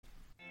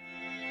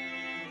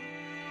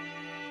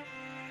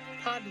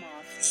Podmoth.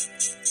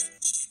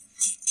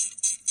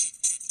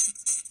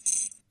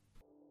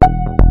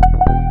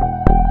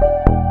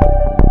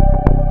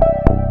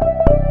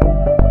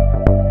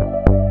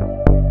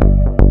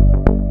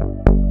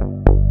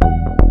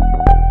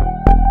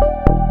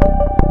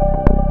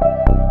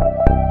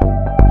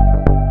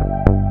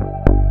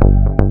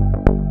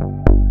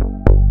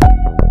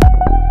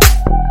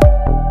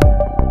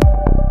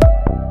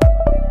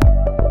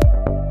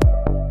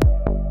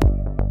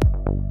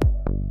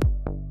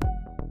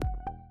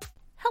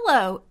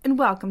 Hello, and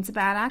welcome to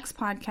Bad Axe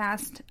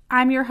Podcast.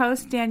 I'm your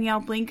host,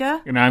 Danielle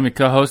Blinka. And I'm your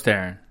co-host,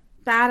 Aaron.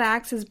 Bad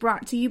Axe is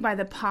brought to you by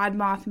the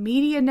Podmoth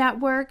Media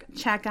Network.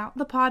 Check out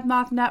the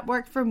Podmoth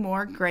Network for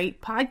more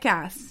great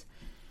podcasts.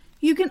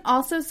 You can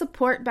also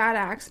support Bad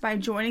Axe by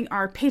joining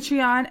our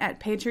Patreon at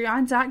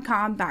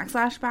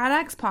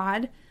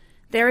patreon.com/badaxepod.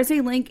 There is a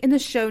link in the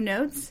show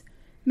notes.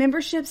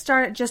 Memberships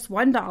start at just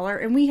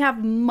 $1, and we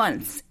have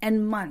months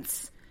and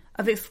months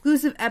of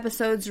exclusive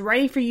episodes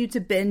ready for you to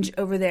binge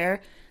over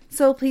there.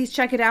 So please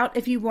check it out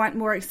if you want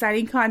more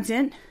exciting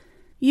content.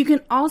 You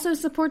can also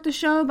support the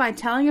show by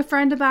telling a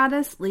friend about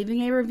us,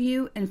 leaving a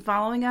review, and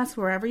following us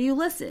wherever you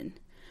listen.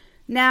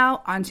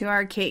 Now, onto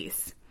our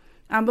case.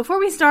 Before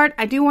we start,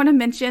 I do want to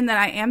mention that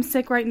I am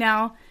sick right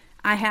now.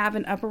 I have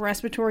an upper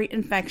respiratory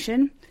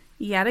infection,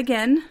 yet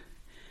again.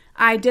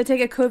 I did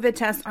take a COVID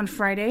test on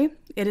Friday.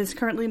 It is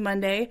currently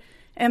Monday,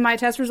 and my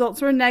test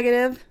results were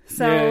negative,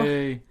 so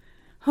Yay.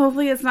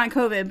 Hopefully it's not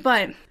COVID,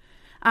 but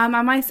I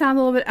might sound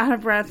a little bit out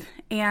of breath,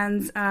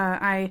 and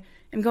I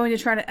am going to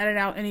try to edit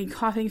out any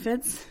coughing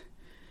fits.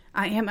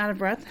 I am out of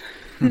breath,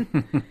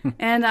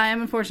 and I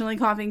am unfortunately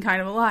coughing kind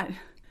of a lot.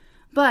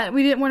 But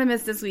we didn't want to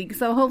miss this week,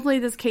 so hopefully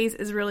this case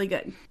is really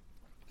good.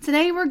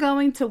 Today we're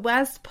going to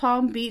West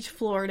Palm Beach,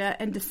 Florida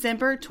in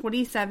December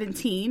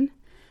 2017.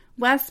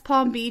 West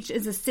Palm Beach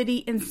is a city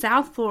in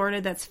South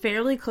Florida that's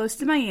fairly close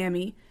to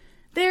Miami.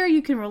 There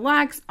you can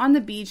relax on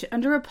the beach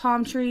under a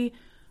palm tree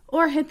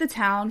or hit the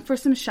town for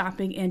some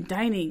shopping and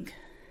dining.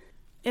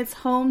 It's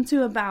home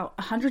to about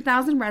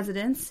 100,000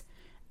 residents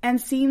and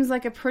seems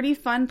like a pretty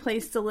fun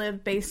place to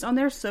live based on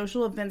their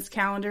social events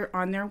calendar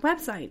on their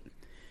website,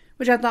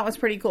 which I thought was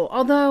pretty cool.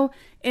 Although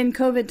in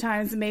COVID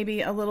times,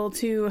 maybe a little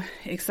too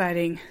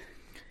exciting.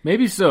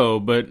 Maybe so,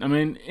 but I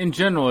mean, in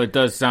general, it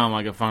does sound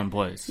like a fun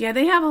place. Yeah,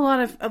 they have a lot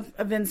of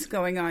events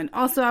going on.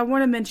 Also, I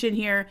want to mention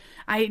here,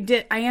 I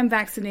am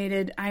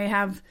vaccinated. I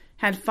have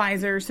had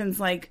Pfizer since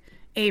like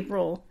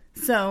April.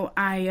 So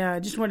I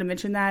just want to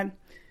mention that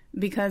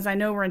because I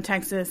know we're in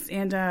Texas,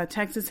 and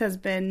Texas has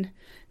been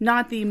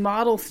not the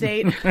model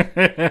state. We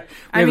have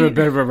a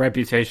bit of a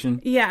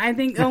reputation. Yeah, I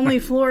think only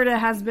Florida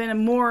has been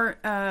more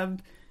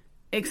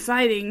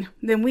exciting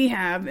than we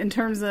have in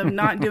terms of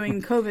not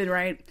doing COVID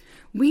right.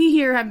 We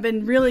here have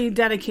been really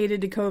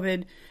dedicated to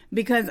COVID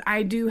because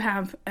I do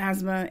have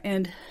asthma,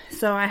 and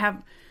so I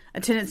have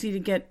a tendency to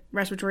get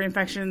respiratory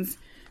infections.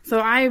 So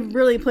I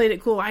really played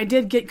it cool. I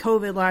did get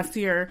COVID last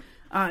year.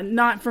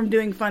 Not from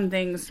doing fun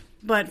things,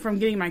 but from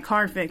getting my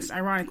car fixed.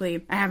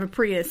 Ironically, I have a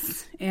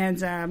Prius, and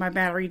my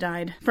battery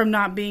died from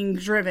not being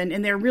driven,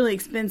 and they're really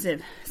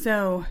expensive.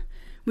 So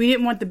we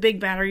didn't want the big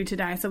battery to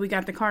die, so we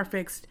got the car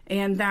fixed,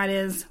 and that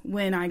is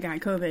when I got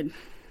COVID.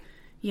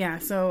 Yeah,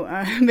 so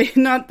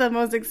not the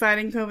most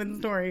exciting COVID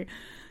story.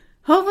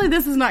 Hopefully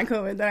this is not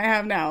COVID that I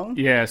have now.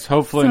 Yes,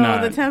 hopefully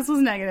not. So the test was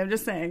negative,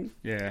 just saying.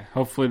 Yeah,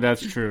 hopefully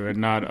that's true and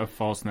not a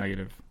false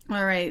negative.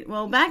 All right.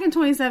 Well, back in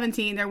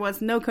 2017, there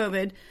was no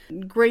COVID.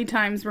 Great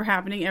times were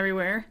happening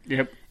everywhere.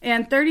 Yep.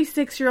 And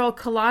 36-year-old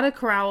Kaladaa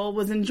Crowell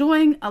was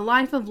enjoying a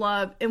life of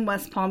love in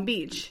West Palm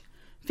Beach.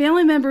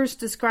 Family members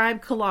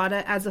described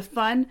Kaladaa as a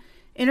fun,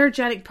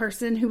 energetic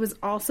person who was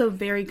also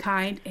very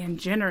kind and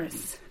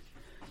generous.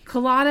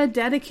 Kaladaa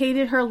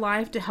dedicated her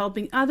life to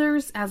helping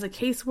others as a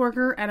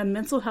caseworker at a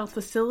mental health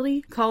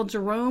facility called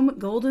Jerome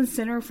Golden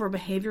Center for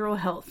Behavioral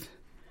Health.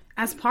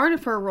 As part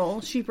of her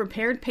role, she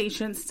prepared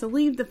patients to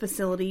leave the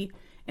facility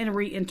and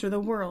re-enter the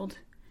world.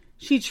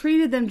 She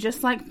treated them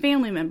just like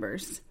family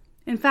members.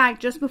 In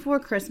fact, just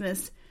before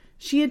Christmas,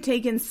 she had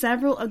taken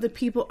several of the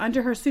people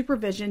under her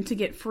supervision to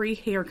get free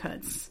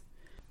haircuts.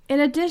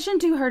 In addition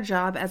to her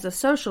job as a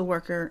social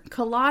worker,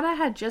 Kaladaa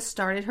had just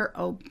started her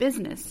own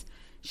business.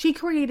 She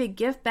created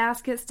gift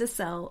baskets to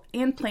sell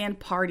and planned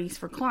parties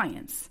for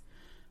clients.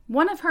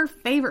 One of her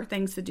favorite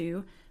things to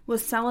do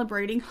was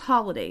celebrating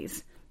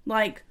holidays,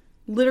 like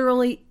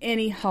literally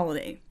any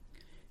holiday.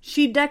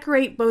 She'd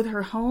decorate both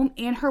her home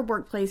and her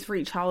workplace for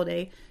each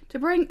holiday to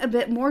bring a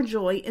bit more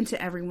joy into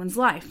everyone's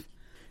life.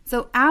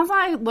 So as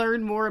I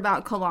learned more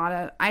about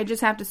Kaladaa, I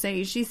just have to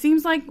say she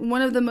seems like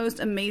one of the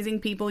most amazing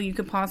people you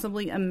could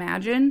possibly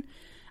imagine.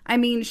 I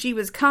mean, she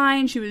was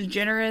kind, she was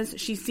generous,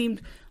 she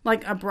seemed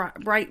like a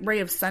bright ray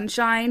of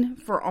sunshine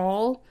for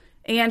all,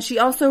 and she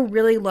also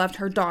really loved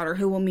her daughter,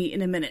 who we'll meet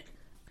in a minute.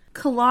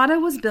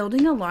 Kaladaa was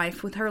building a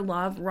life with her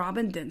love,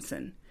 Robin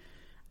Denson.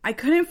 I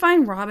couldn't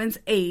find Robin's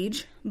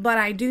age, but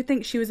I do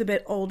think she was a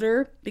bit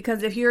older,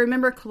 because if you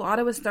remember,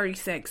 Kaladaa was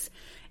 36,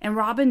 And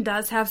Robin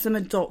does have some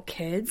adult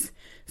kids,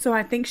 so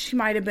I think she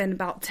might have been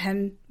about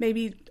 10,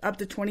 maybe up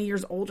to 20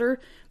 years older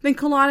than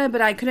Kaladaa,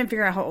 but I couldn't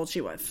figure out how old she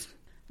was.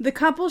 The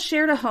couple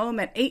shared a home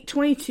at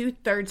 822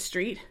 3rd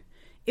Street.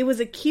 It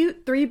was a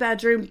cute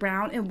 3-bedroom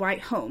brown and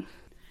white home.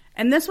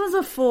 And this was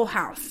a full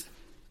house.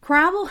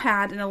 Crowell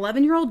had an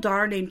 11-year-old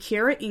daughter named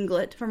Kyra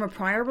Inglett from a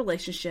prior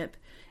relationship,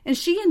 and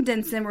she and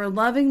Denson were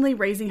lovingly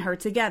raising her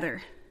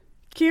together.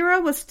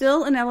 Kyra was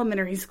still in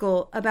elementary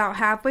school, about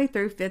halfway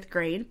through 5th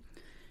grade.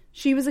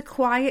 She was a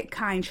quiet,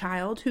 kind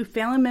child who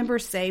family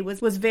members say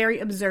was very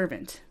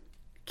observant.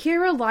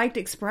 Kyra liked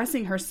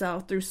expressing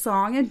herself through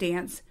song and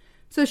dance,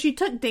 so she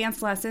took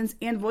dance lessons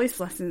and voice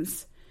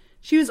lessons.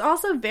 She was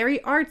also very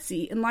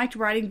artsy and liked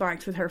riding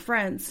bikes with her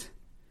friends.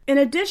 In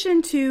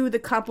addition to the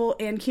couple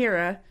and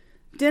Kyra,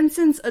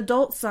 Denson's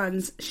adult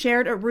sons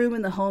shared a room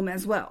in the home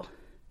as well.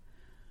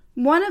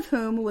 One of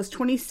whom was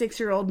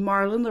 26-year-old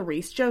Marlon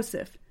Larice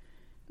Joseph.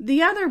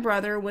 The other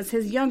brother was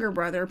his younger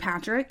brother,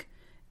 Patrick,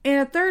 and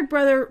a third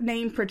brother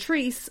named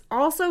Patrice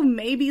also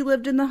maybe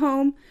lived in the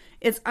home.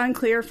 It's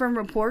unclear from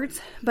reports,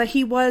 but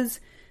he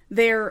was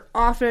there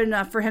often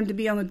enough for him to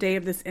be on the day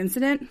of this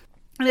incident.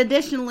 And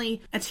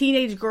additionally, a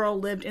teenage girl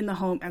lived in the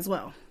home as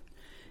well.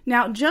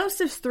 Now,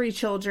 Joseph's 3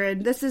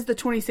 children, this is the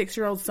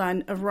 26-year-old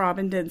son of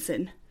Robin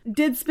Denson,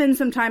 did spend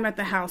some time at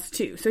the house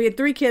too. So he had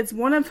 3 kids,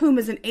 one of whom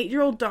is an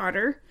 8-year-old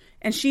daughter,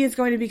 and she is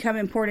going to become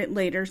important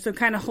later, so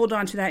kind of hold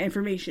on to that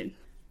information.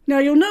 Now,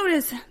 you'll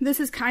notice this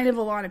is kind of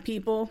a lot of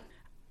people.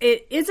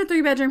 It is a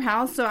 3-bedroom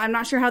house, so I'm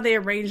not sure how they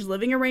arranged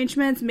living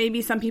arrangements.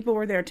 Maybe some people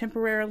were there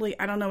temporarily.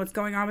 I don't know what's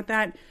going on with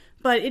that.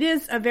 But it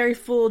is a very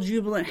full,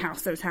 jubilant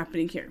house that was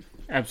happening here.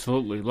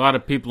 Absolutely. A lot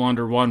of people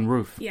under one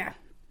roof. Yeah.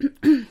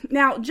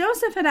 Now,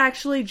 Joseph had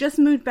actually just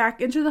moved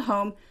back into the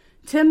home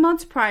 10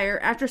 months prior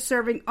after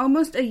serving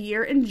almost a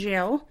year in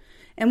jail.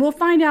 And we'll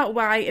find out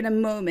why in a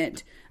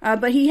moment.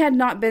 But he had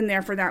not been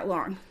there for that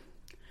long.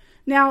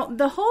 Now,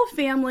 the whole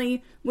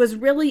family was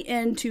really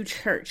into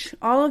church.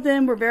 All of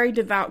them were very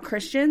devout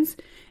Christians,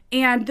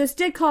 and this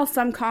did cause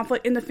some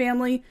conflict in the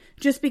family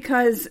just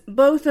because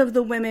both of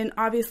the women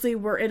obviously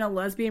were in a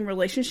lesbian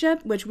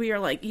relationship, which we are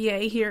like,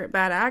 yay, here at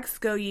Bad Axe,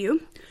 go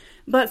you.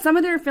 But some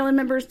of their family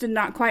members did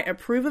not quite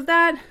approve of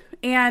that,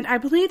 and I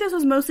believe this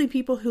was mostly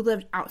people who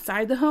lived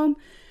outside the home.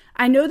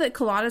 I know that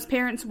Kalada's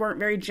parents weren't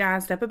very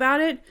jazzed up about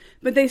it,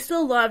 but they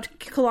still loved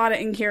Kaladaa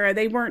and Kyra.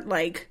 They weren't,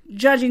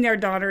 judging their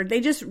daughter.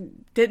 They just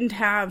didn't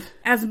have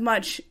as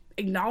much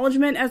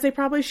acknowledgement as they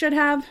probably should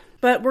have.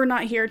 But we're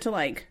not here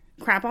to,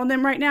 crap on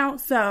them right now.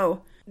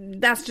 So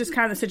that's just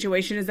kind of the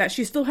situation, is that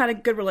she still had a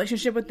good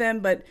relationship with them,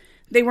 but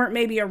they weren't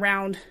maybe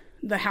around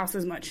the house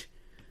as much.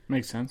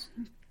 Makes sense.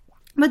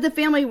 But the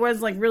family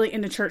was, really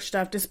into church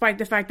stuff, despite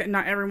the fact that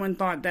not everyone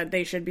thought that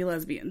they should be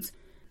lesbians.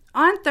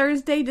 On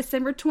Thursday,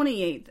 December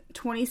 28th,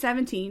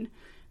 2017,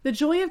 the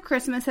joy of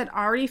Christmas had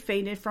already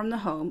faded from the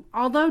home,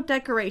 although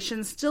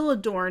decorations still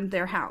adorned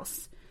their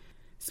house.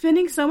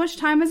 Spending so much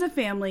time as a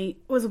family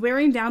was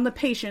wearing down the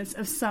patience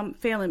of some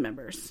family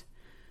members.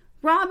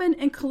 Robin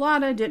and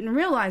Kaladaa didn't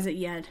realize it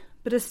yet,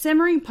 but a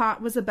simmering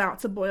pot was about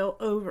to boil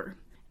over,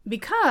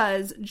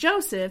 because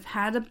Joseph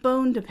had a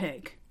bone to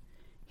pick.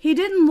 He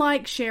didn't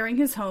like sharing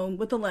his home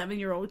with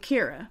 11-year-old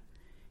Kyra.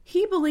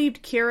 He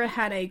believed Kyra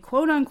had a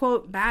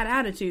quote-unquote bad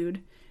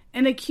attitude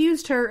and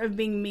accused her of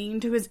being mean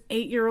to his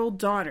 8-year-old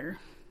daughter.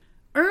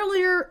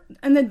 Earlier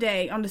in the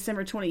day, on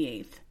December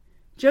 28th,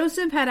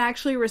 Joseph had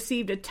actually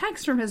received a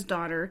text from his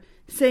daughter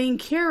saying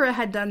Kyra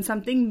had done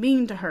something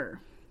mean to her.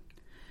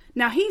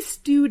 Now, he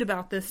stewed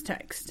about this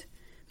text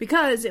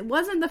because it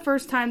wasn't the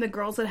first time the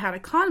girls had had a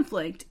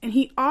conflict, and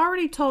he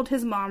already told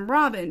his mom,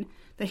 Robin,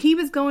 that he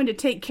was going to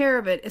take care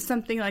of it if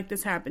something like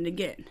this happened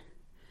again.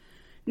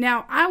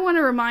 Now, I want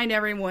to remind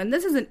everyone,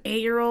 this is an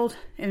 8-year-old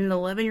and an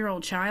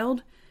 11-year-old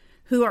child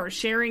who are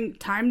sharing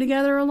time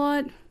together a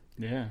lot.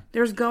 Yeah.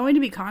 There's going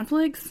to be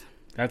conflicts.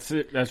 That's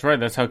it. That's right.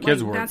 That's how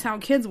kids work. That's how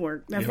kids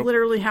work. That's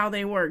literally how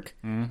they work.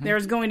 Mm-hmm.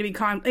 There's going to be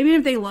conflict. Even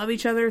if they love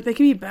each other, they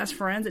can be best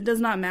friends. It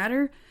does not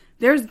matter.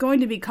 There's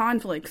going to be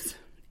conflicts.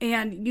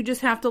 And you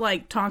just have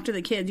to, talk to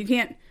the kids. You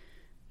can't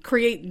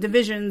create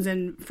divisions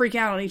and freak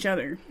out on each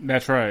other.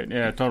 That's right.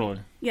 Yeah, totally.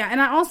 Yeah,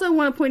 and I also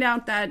want to point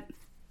out that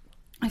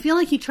I feel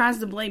like he tries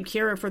to blame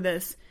Kyra for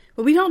this,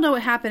 but we don't know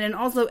what happened. And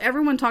also,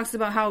 everyone talks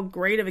about how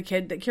great of a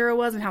kid that Kyra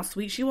was and how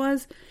sweet she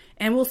was.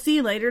 And we'll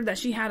see later that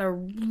she had a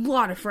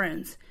lot of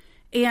friends.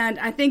 And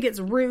I think it's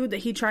rude that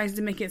he tries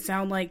to make it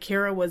sound like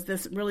Kyra was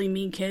this really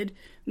mean kid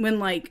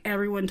when,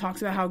 everyone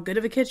talks about how good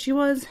of a kid she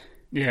was.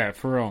 Yeah,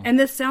 for real. And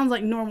this sounds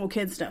like normal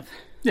kid stuff.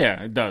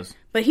 Yeah, it does.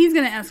 But he's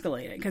going to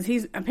escalate it because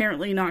he's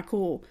apparently not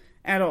cool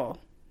at all.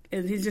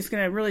 He's just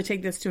going to really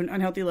take this to an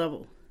unhealthy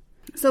level.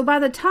 So by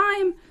the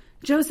time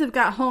Joseph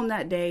got home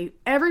that day,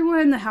 everyone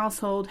in the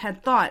household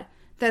had thought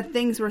that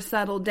things were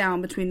settled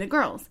down between the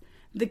girls.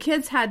 The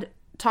kids had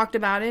talked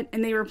about it,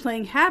 and they were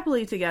playing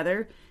happily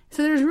together,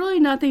 so there's really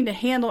nothing to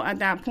handle at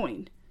that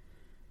point.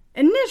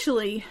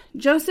 Initially,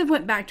 Joseph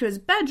went back to his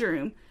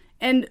bedroom,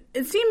 and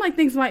it seemed like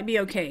things might be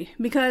okay,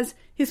 because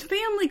his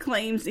family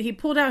claims that he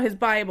pulled out his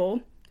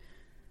Bible,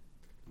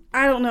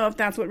 I don't know if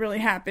that's what really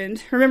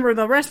happened. Remember,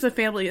 the rest of the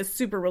family is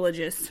super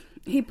religious.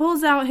 He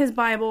pulls out his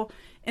Bible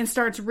and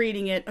starts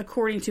reading it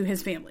according to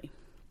his family.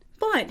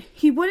 But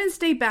he wouldn't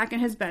stay back in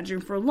his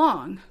bedroom for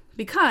long,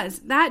 because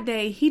that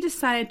day he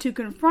decided to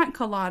confront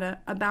Kaladaa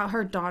about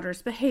her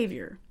daughter's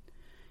behavior.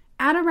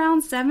 At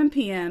around 7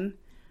 p.m.,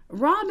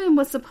 Robin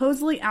was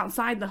supposedly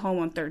outside the home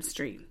on 3rd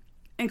Street,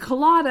 and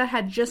Kaladaa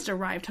had just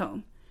arrived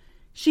home.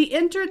 She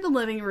entered the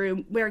living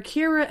room where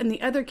Kyra and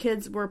the other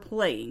kids were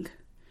playing.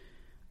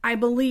 I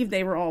believe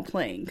they were all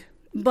playing,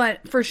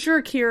 but for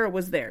sure Kyra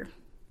was there.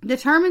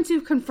 Determined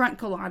to confront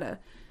Kaladaa,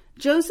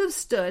 Joseph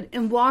stood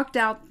and walked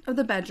out of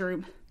the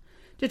bedroom.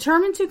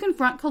 Determined to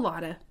confront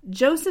Kaladaa,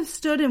 Joseph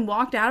stood and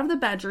walked out of the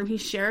bedroom he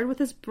shared with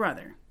his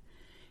brother.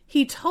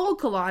 He told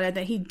Kaladaa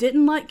that he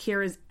didn't like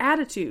Kyra's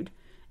attitude,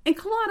 and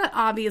Kaladaa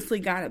obviously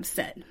got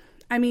upset.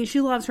 I mean,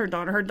 she loves her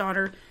daughter. Her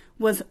daughter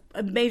was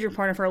a major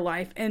part of her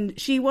life, and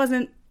she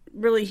wasn't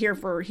really here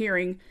for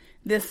hearing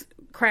this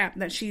crap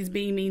that she's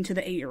being mean to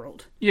the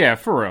 8-year-old. Yeah,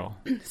 for real.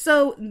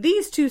 So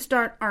these two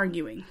start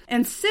arguing,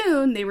 and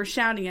soon they were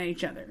shouting at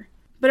each other.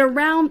 But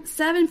around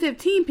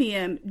 7:15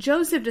 p.m.,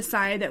 Joseph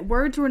decided that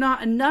words were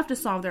not enough to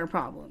solve their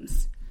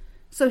problems.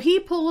 So he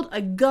pulled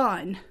a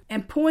gun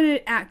and pointed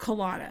it at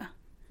Kaladaa.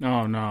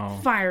 Oh, no.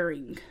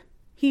 Firing.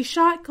 He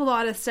shot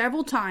Kaladaa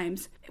several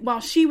times while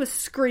she was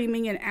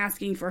screaming and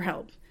asking for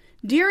help.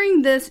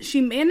 During this, she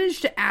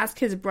managed to ask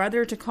his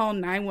brother to call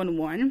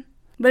 911,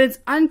 but it's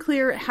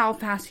unclear how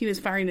fast he was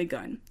firing the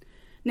gun.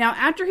 Now,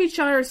 after he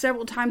shot her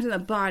several times in the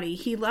body,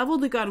 he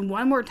leveled the gun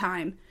one more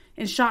time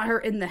and shot her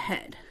in the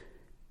head.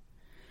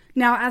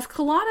 Now, as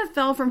Kaladaa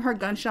fell from her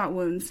gunshot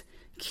wounds,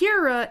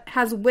 Kyra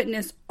has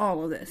witnessed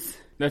all of this.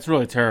 That's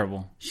really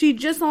terrible. She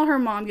just saw her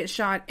mom get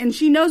shot, and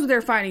she knows what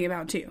they're fighting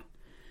about, too.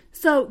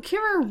 So,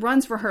 Kyra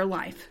runs for her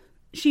life.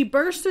 She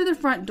burst through the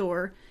front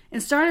door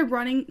and started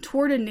running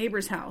toward a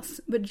neighbor's house,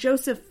 but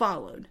Joseph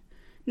followed.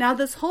 Now,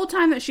 this whole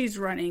time that she's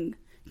running,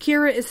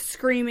 Kyra is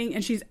screaming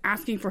and she's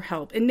asking for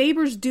help, and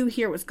neighbors do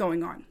hear what's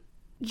going on.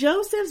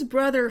 Joseph's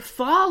brother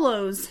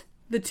follows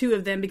the two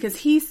of them because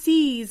he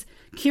sees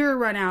Kyra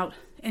run out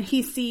and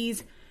he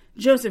sees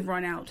Joseph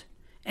run out,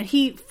 and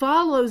he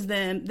follows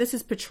them. This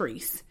is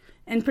Patrice,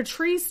 and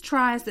Patrice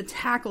tries to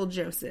tackle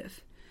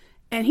Joseph,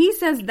 and he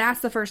says that's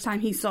the first time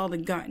he saw the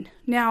gun.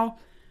 Now,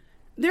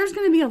 there's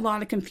going to be a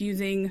lot of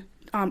confusing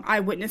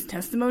eyewitness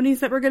testimonies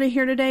that we're going to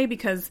hear today,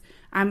 because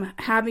I'm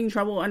having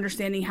trouble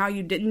understanding how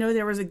you didn't know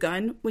there was a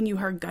gun when you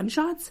heard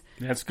gunshots.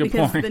 That's a good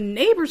because point. The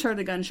neighbors heard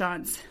the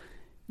gunshots.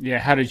 Yeah,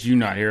 how did you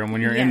not hear them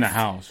when you're in the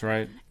house,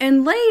 right?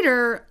 And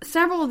later,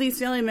 several of these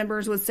family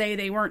members would say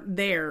they weren't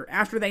there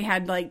after they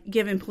had,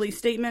 given police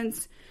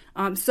statements.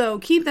 So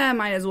keep that in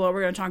mind as well.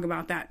 We're going to talk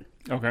about that.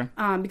 Okay.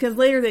 Because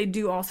later they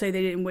do all say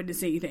they didn't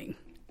witness anything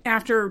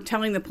after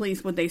telling the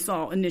police what they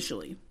saw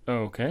initially.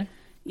 Okay.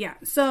 Yeah,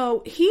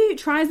 so he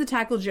tries to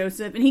tackle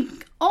Joseph, and he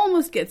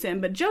almost gets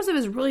him, but Joseph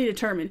is really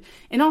determined.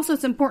 And also,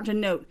 it's important to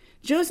note,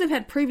 Joseph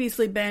had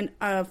previously been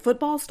a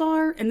football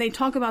star, and they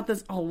talk about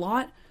this a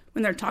lot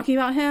when they're talking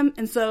about him.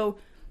 And so,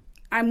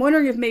 I'm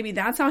wondering if maybe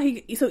that's how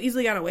he so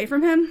easily got away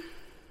from him.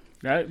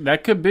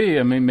 That could be.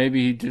 I mean,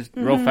 maybe he just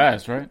real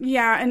fast, right?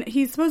 Yeah, and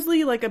he's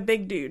supposedly a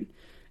big dude.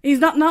 He's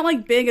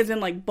not big as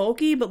in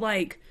bulky, but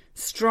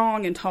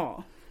strong and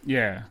tall.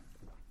 Yeah.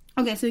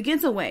 Okay, so he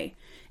gets away.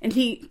 And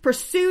he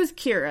pursues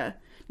Kyra.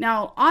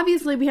 Now,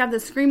 obviously, we have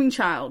this screaming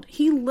child.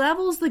 He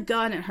levels the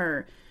gun at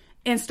her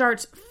and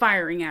starts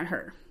firing at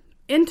her.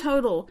 In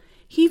total,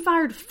 he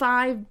fired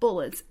 5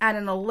 bullets at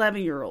an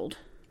 11-year-old.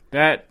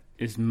 That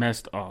is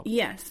messed up.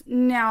 Yes.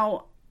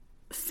 Now,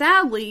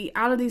 sadly,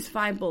 out of these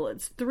 5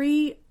 bullets,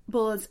 3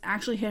 bullets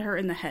actually hit her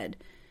in the head.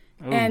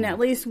 Ooh. And at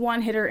least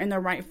 1 hit her in the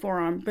right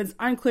forearm. But it's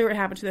unclear what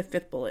happened to the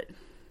 5th bullet.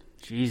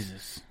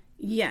 Jesus.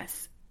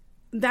 Yes.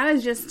 That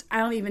is just, I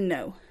don't even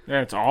know.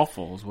 Yeah, it's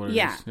awful is what it is.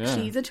 Yeah,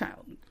 she's a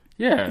child.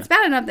 Yeah. It's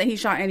bad enough that he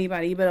shot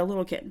anybody, but a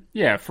little kid.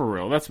 Yeah, for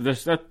real.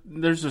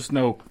 There's just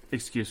no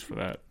excuse for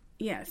that.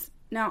 Yes.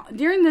 Now,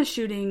 during the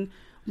shooting,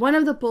 one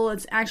of the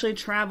bullets actually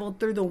traveled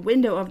through the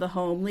window of the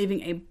home,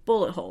 leaving a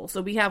bullet hole.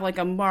 So we have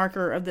a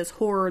marker of this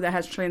horror that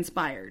has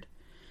transpired.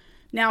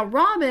 Now,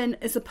 Robin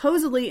is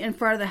supposedly in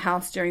front of the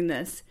house during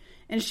this,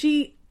 and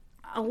she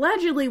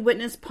allegedly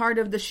witnessed part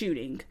of the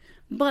shooting,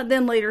 but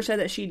then later said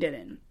that she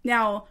didn't.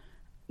 Now,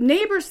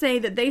 neighbors say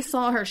that they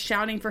saw her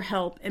shouting for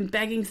help and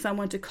begging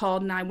someone to call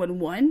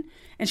 911,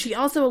 and she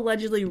also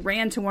allegedly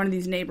ran to one of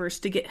these neighbors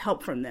to get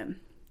help from them.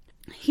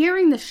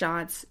 Hearing the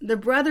shots, the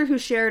brother who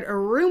shared a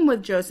room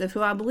with Joseph,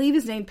 who I believe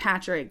is named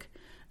Patrick,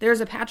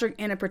 there's a Patrick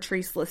and a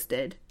Patrice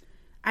listed.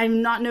 I do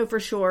not know for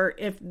sure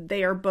if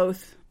they are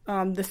both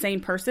the same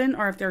person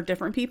or if they're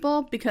different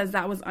people, because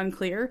that was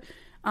unclear,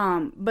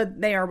 but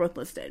they are both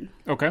listed.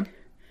 Okay.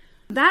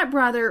 That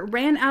brother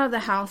ran out of the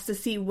house to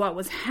see what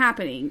was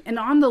happening, and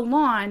on the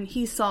lawn,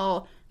 he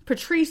saw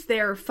Patrice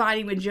there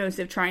fighting with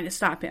Joseph, trying to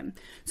stop him.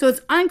 So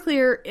it's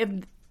unclear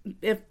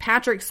if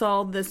Patrick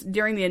saw this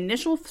during the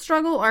initial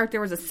struggle, or if there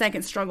was a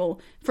second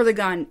struggle for the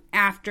gun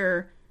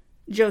after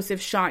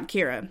Joseph shot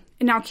Kyra.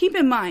 And now keep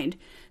in mind,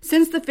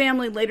 since the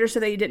family later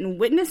said they didn't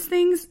witness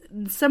things,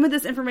 some of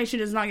this information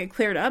does not get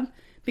cleared up,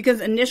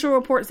 because initial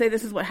reports say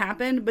this is what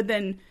happened, but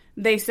then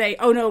they say,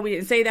 oh no, we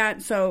didn't say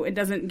that, so it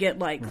doesn't get,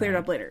 cleared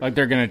up later. Like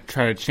they're going to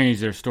try to change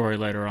their story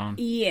later on.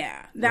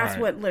 Yeah, that's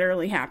what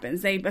literally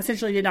happens. They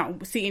essentially did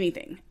not see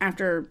anything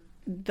after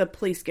the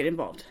police get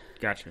involved.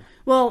 Gotcha.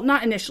 Well,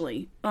 not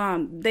initially.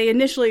 They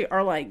initially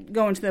are,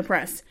 going to the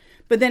press.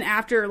 But then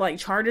after,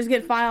 charges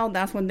get filed,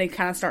 that's when they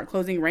kind of start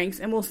closing ranks,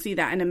 and we'll see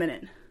that in a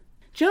minute.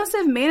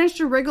 Joseph managed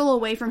to wriggle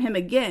away from him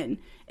again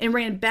and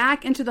ran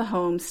back into the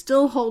home,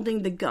 still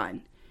holding the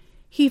gun.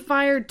 He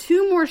fired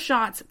 2 more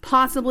shots,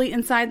 possibly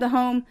inside the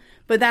home,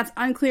 but that's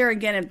unclear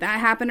again if that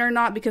happened or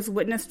not, because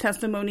witness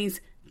testimonies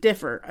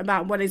differ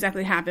about what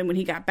exactly happened when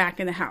he got back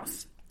in the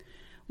house.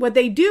 What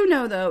they do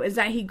know, though, is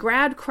that he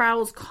grabbed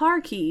Crowell's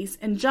car keys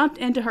and jumped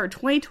into her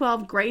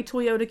 2012 gray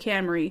Toyota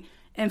Camry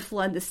and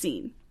fled the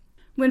scene.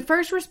 When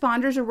first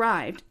responders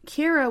arrived,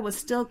 Kyra was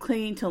still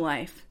clinging to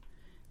life.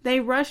 They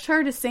rushed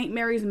her to St.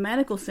 Mary's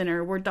Medical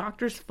Center, where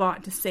doctors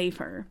fought to save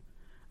her.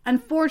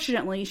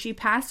 Unfortunately, she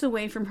passed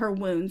away from her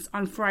wounds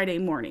on Friday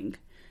morning,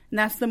 and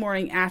that's the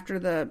morning after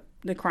the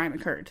crime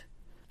occurred.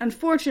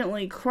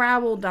 Unfortunately,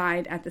 Crowell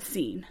died at the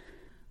scene.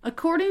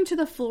 According to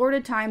the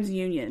Florida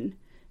Times-Union,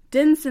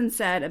 Denson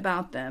said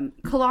about them,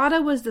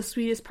 Kaladaa was the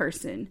sweetest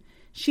person.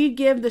 She'd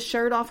give the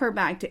shirt off her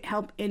back to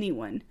help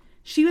anyone.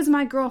 She was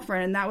my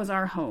girlfriend, and that was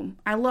our home.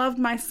 I loved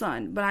my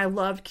son, but I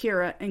loved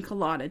Kyra and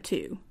Kaladaa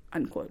too,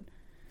 unquote.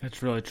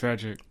 That's really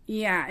tragic.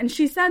 Yeah, and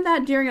she said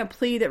that during a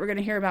plea that we're going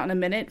to hear about in a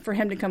minute for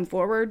him to come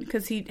forward,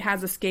 because he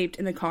has escaped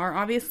in the car,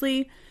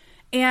 obviously.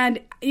 And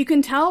you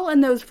can tell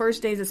in those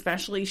first days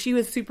especially, she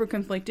was super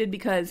conflicted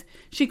because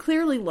she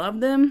clearly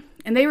loved them,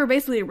 and they were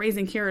basically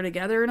raising Kyra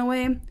together in a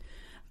way.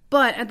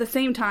 But at the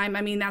same time,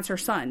 that's her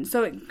son.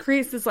 So it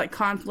creates this,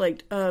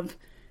 conflict of,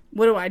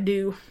 what do I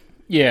do?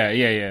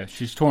 Yeah.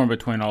 She's torn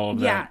between all of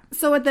that. Yeah.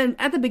 So at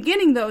the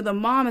beginning, though, the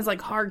mom is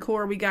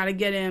hardcore. We got to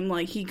get him.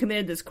 He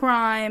committed this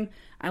crime.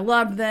 I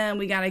loved them.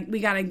 We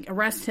gotta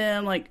arrest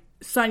him.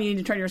 Son, you need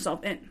to turn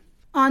yourself in.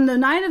 On the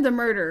night of the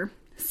murder,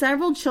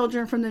 several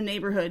children from the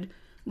neighborhood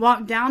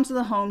walked down to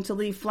the home to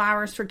leave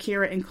flowers for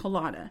Kyra and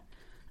Kaladaa.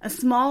 A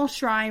small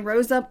shrine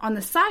rose up on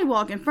the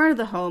sidewalk in front of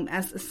the home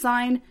as a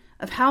sign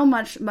of how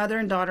much mother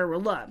and daughter were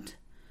loved.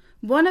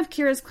 One of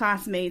Kyra's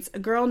classmates, a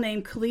girl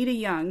named Kaladaa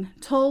Young,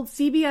 told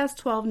CBS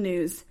 12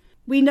 News,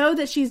 "We know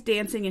that she's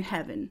dancing in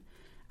heaven.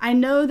 I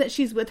know that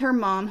she's with her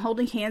mom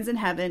holding hands in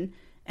heaven,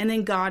 and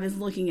then God is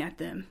looking at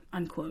them,"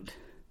 unquote.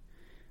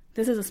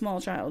 This is a small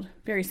child.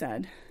 Very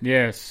sad.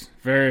 Yes,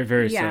 very,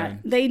 very sad.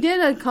 They did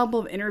a couple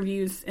of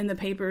interviews in the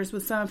papers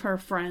with some of her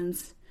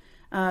friends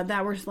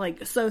that were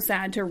so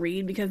sad to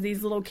read, because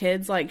these little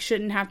kids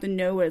shouldn't have to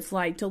know what it's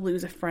like to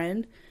lose a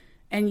friend,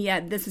 and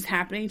yet this is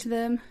happening to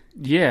them.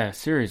 Yeah,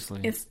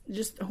 seriously. It's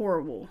just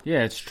horrible.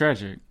 Yeah, it's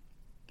tragic.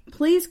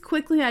 Police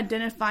quickly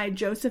identified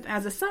Joseph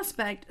as a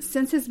suspect,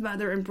 since his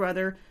mother and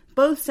brother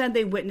both said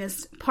they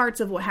witnessed parts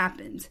of what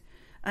happened.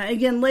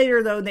 Again,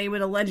 later, though, they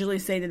would allegedly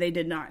say that they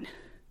did not.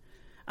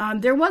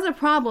 There was a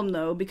problem,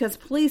 though, because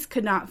police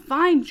could not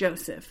find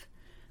Joseph.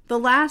 The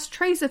last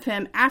trace of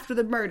him after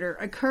the murder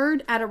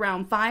occurred at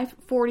around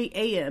 5:40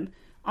 a.m.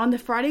 on the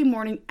Friday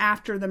morning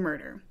after the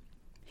murder.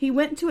 He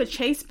went to a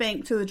Chase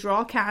bank to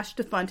withdraw cash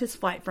to fund his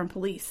flight from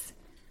police.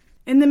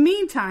 In the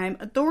meantime,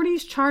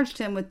 authorities charged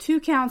him with 2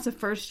 counts of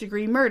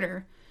first-degree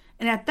murder,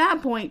 and at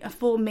that point, a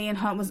full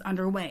manhunt was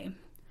underway.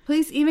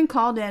 Police even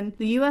called in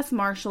the U.S.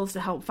 Marshals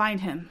to help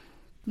find him.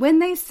 When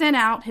they sent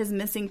out his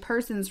missing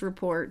persons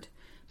report,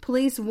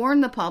 police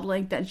warned the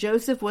public that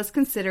Joseph was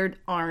considered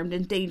armed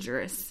and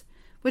dangerous,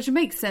 which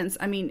makes sense.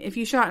 If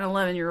you shot an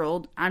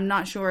 11-year-old, I'm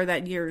not sure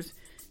that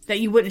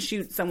you wouldn't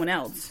shoot someone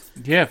else.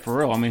 Yeah, for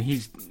real.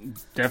 He's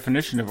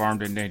definition of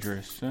armed and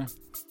dangerous. Yeah.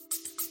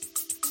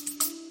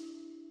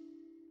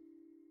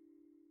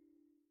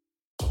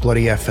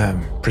 Bloody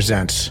FM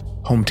presents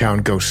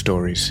Hometown Ghost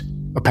Stories,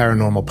 a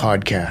paranormal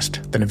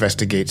podcast that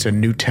investigates a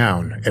new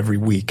town every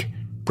week,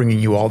 bringing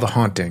you all the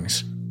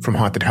hauntings, from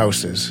haunted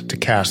houses to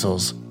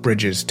castles,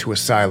 bridges to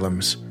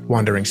asylums,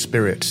 wandering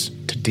spirits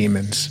to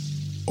demons.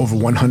 Over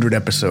 100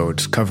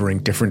 episodes covering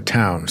different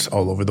towns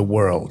all over the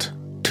world.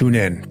 Tune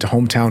in to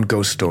Hometown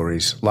Ghost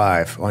Stories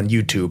live on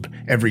YouTube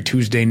every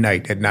Tuesday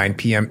night at 9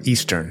 p.m.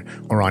 Eastern,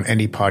 or on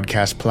any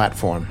podcast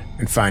platform,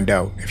 and find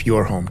out if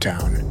your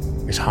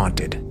hometown is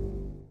haunted.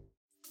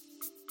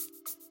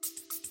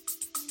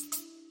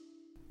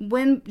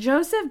 When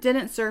Joseph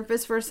didn't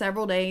surface for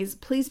several days,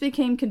 police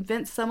became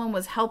convinced someone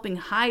was helping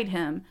hide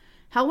him.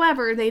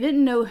 However, they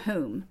didn't know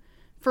whom.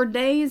 For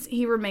days,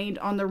 he remained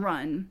on the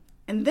run.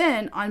 And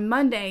then, on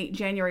Monday,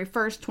 January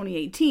 1st,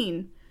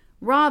 2018,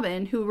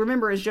 Robin, who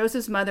remember is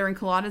Joseph's mother and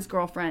Kaladaa's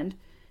girlfriend,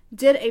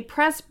 did a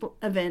press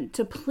event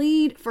to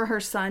plead for her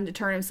son to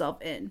turn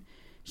himself in.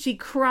 She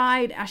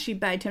cried as she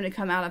begged him to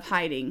come out of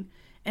hiding.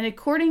 And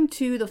according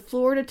to the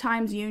Florida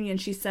Times-Union,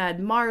 she said,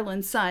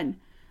 "Marlon, son,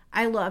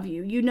 I love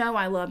you. You know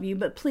I love you,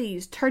 but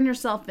please turn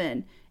yourself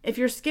in. If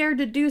you're scared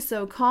to do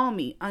so, call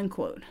me,"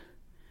 unquote.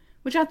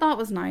 which I thought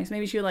was nice.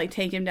 Maybe she would, like,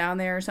 take him down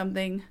there or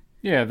something.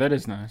 Yeah, that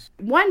is nice.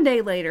 One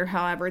day later,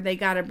 however, they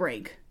got a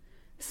break.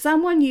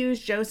 Someone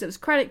used Joseph's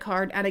credit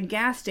card at a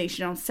gas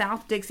station on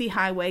South Dixie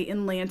Highway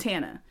in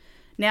Lantana.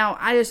 Now,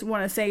 I just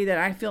want to say that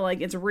I feel like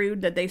it's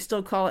rude that they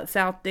still call it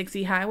South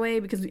Dixie Highway,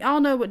 because we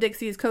all know what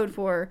Dixie is code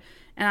for,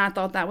 and I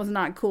thought that was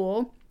not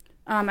cool.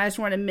 I just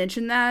wanted to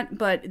mention that,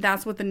 but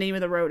that's what the name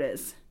of the road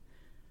is.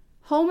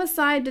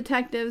 Homicide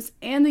detectives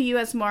and the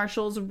U.S.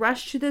 Marshals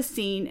rushed to the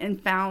scene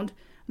and found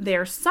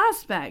their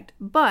suspect,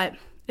 but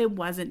it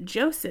wasn't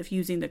Joseph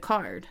using the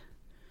card.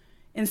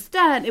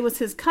 Instead, it was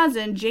his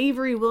cousin,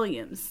 Javery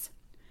Williams.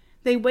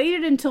 They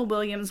waited until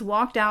Williams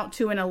walked out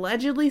to an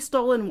allegedly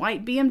stolen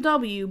white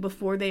BMW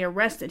before they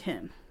arrested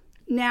him.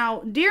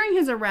 Now, during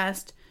his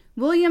arrest,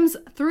 Williams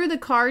threw the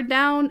card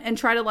down and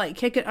tried to, like,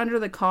 kick it under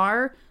the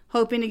car,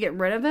 hoping to get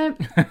rid of it.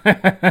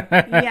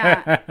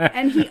 Yeah.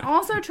 And he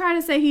also tried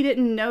to say he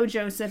didn't know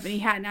Joseph and he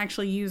hadn't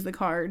actually used the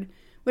card,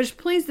 which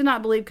police did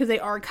not believe because they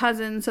are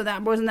cousins, so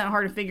that wasn't that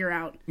hard to figure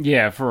out.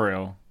 Yeah, for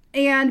real.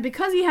 And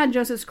because he had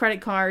Joseph's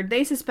credit card,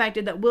 they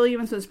suspected that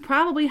Williams was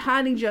probably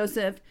hiding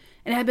Joseph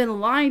and had been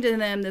lying to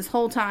them this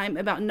whole time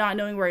about not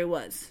knowing where he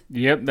was.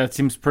 Yep, that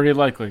seems pretty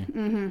likely.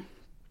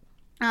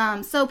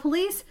 So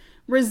police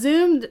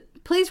resumed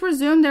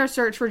their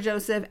search for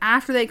Joseph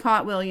after they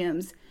caught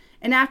Williams.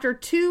 And after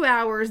 2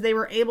 hours, they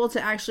were able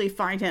to actually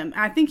find him.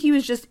 I think he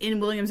was just in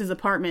Williams'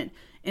 apartment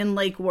in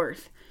Lake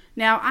Worth.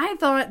 Now, I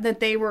thought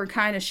that they were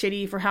kind of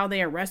shitty for how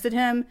they arrested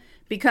him,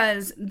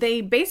 because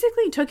they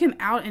basically took him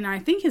out in, I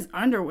think, his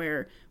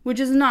underwear, which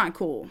is not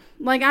cool.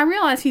 Like, I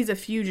realize he's a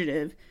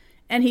fugitive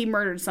and he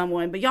murdered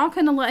someone, but y'all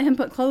couldn't have let him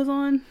put clothes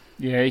on?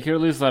 Yeah, you could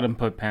at least let him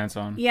put pants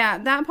on. Yeah,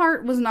 that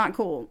part was not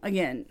cool,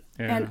 again.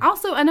 Yeah. And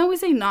also, I know we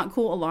say not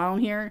cool a lot on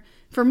here.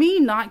 For me,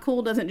 not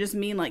cool doesn't just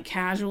mean, like,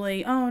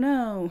 casually, oh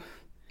no.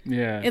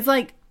 Yeah. It's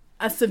like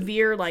a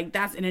severe, like,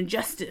 that's an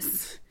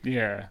injustice.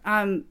 Yeah.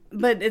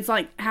 But it's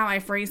like how I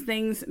phrase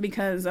things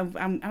because of,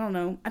 I don't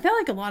know. I feel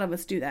like a lot of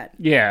us do that.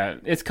 Yeah,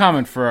 it's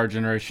common for our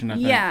generation, I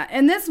think. Yeah,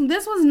 and this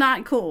was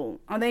not cool.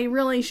 They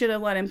really should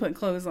have let him put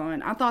clothes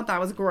on. I thought that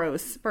was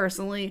gross,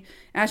 personally.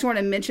 And I just want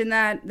to mention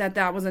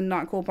that was a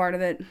not cool part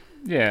of it.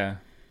 Yeah.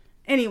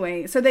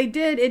 Anyway, so it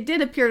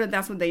did appear that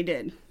that's what they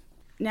did.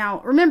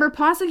 Now, remember,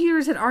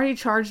 prosecutors had already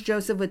charged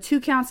Joseph with 2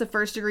 counts of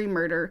first-degree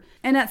murder,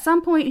 and at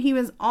some point he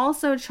was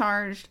also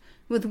charged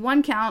with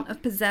 1 count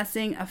of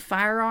possessing a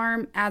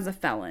firearm as a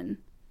felon.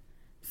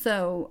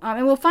 So,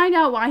 and we'll find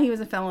out why he was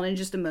a felon in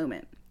just a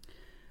moment.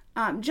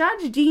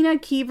 Judge Dina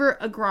Kiever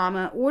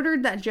Agrama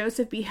ordered that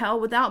Joseph be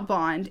held without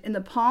bond in the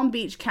Palm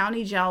Beach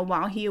County Jail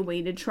while he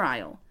awaited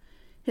trial.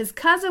 His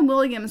cousin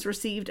Williams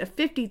received a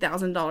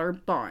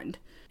 $50,000 bond.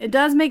 It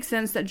does make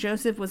sense that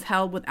Joseph was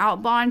held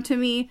without bond to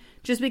me,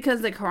 just because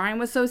the crime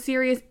was so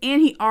serious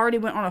and he already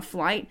went on a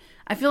flight.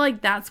 I feel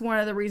like that's one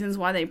of the reasons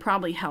why they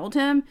probably held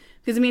him.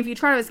 Because, I mean, if you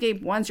try to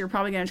escape once, you're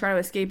probably going to try to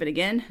escape it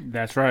again.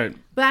 That's right.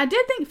 But I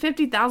did think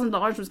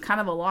 $50,000 was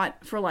kind of a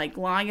lot for, like,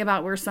 lying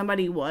about where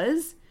somebody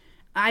was.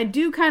 I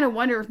do kind of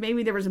wonder if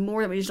maybe there was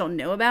more that we just don't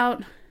know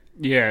about.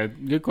 Yeah,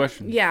 good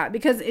question. Yeah,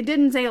 because it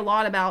didn't say a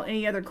lot about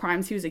any other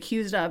crimes he was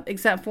accused of,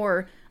 except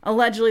for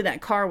allegedly that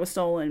car was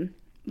stolen.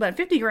 But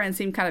 $50,000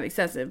 seemed kind of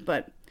excessive,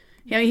 but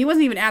I mean, he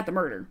wasn't even at the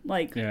murder.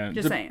 Like, yeah,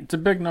 just saying. It's a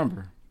big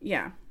number.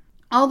 Yeah.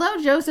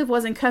 Although Joseph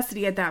was in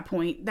custody at that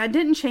point, that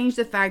didn't change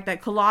the fact that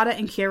Kaladaa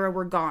and Kyra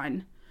were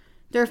gone.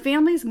 Their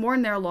families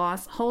mourned their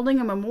loss, holding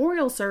a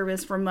memorial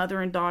service for mother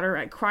and daughter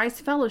at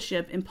Christ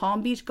Fellowship in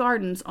Palm Beach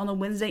Gardens on the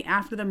Wednesday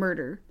after the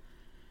murder.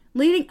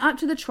 Leading up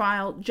to the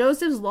trial,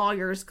 Joseph's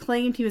lawyers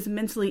claimed he was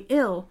mentally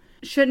ill,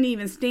 shouldn't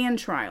even stand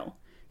trial.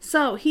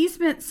 So he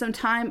spent some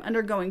time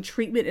undergoing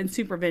treatment and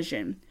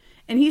supervision.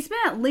 And he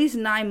spent at least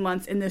 9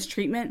 months in this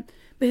treatment,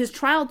 but his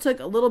trial took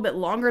a little bit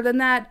longer than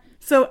that.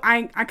 So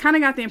I kind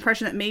of got the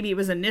impression that maybe it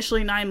was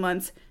initially 9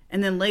 months,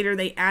 and then later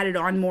they added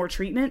on more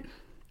treatment.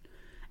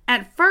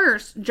 At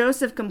first,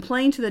 Joseph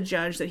complained to the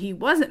judge that he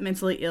wasn't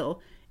mentally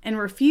ill and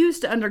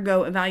refused to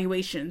undergo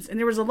evaluations, and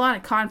there was a lot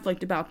of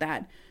conflict about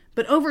that.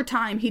 But over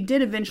time, he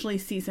did eventually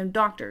see some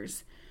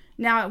doctors.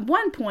 Now, at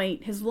one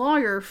point, his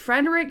lawyer,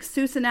 Frederick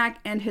Susanak,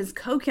 and his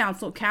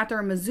co-counsel,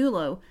 Catherine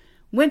Mazzullo,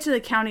 went to the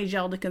county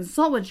jail to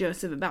consult with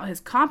Joseph about his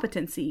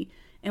competency,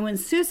 and when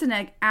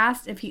Susanek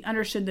asked if he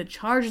understood the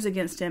charges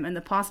against him and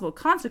the possible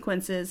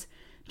consequences,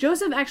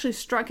 Joseph actually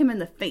struck him in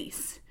the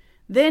face.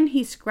 Then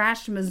he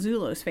scratched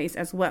Mazzullo's face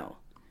as well.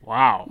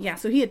 Wow. Yeah,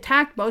 so he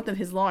attacked both of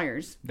his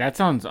lawyers. That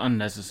sounds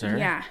unnecessary.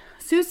 Yeah.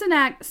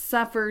 Susanak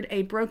suffered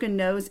a broken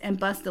nose and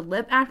busted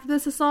lip after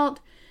this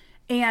assault,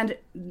 and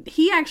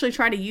he actually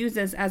tried to use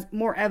this as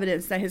more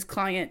evidence that his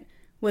client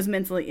was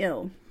mentally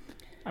ill.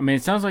 I mean,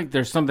 it sounds like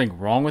there's something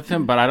wrong with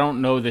him, but I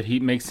don't know that he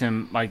makes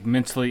him, like,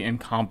 mentally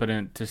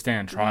incompetent to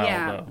stand trial,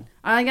 though.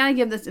 I gotta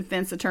give this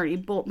defense attorney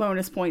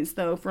bonus points,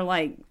 though, for,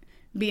 like,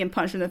 being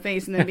punched in the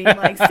face and then being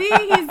like, see,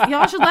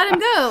 y'all should let him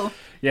go.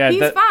 Yeah,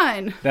 he's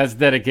fine. That's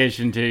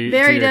dedication to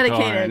very to your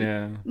dedicated. client,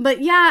 yeah.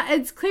 But yeah,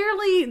 it's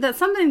clearly that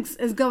something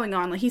is going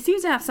on. Like, he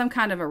seems to have some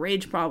kind of a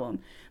rage problem.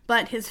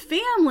 But his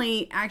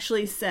family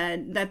actually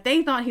said that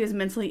they thought he was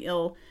mentally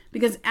ill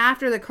because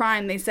after the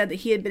crime, they said that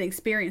he had been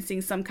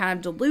experiencing some kind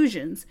of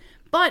delusions.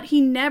 But he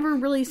never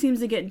really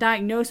seems to get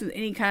diagnosed with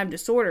any kind of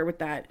disorder with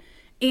that.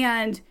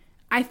 And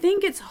I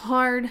think it's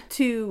hard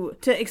to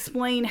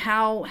explain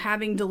how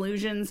having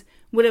delusions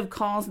would have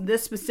caused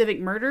this specific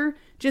murder,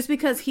 just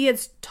because he had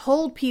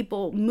told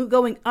people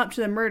going up to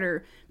the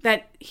murder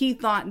that he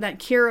thought that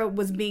Kyra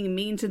was being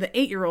mean to the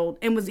 8-year-old,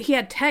 and he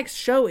had text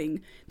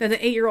showing that the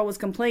 8-year-old was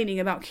complaining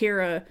about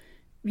Kyra,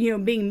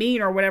 being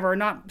mean or whatever, or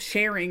not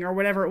sharing or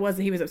whatever it was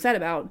that he was upset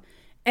about.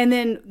 And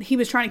then he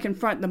was trying to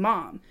confront the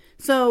mom.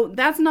 So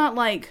that's not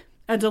like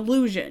a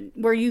delusion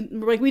where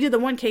we did the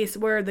one case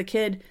where the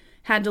kid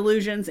had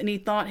delusions and he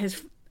thought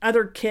his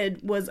other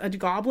kid was a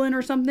goblin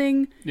or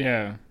something.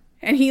 Yeah.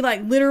 And he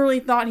literally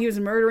thought he was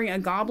murdering a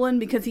goblin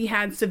because he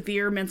had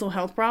severe mental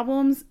health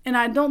problems. And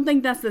I don't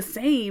think that's the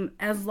same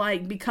as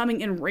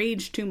becoming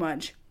enraged too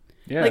much.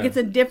 Yeah. It's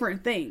a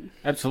different thing.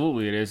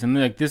 Absolutely it is. And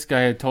this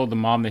guy had told the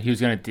mom that he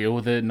was going to deal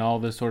with it and all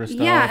this sort of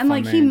stuff. Yeah,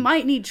 and he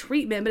might need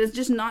treatment, but it's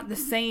just not the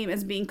same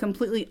as being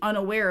completely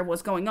unaware of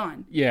what's going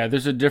on. Yeah,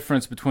 there's a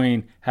difference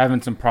between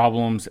having some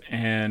problems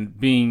and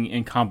being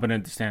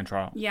incompetent to stand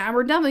trial. Yeah, and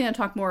we're definitely going to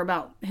talk more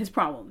about his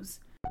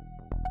problems.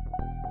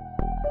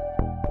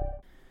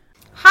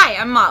 Hi,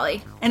 I'm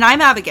Molly. And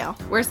I'm Abigail.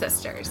 We're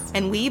sisters.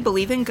 And we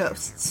believe in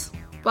ghosts.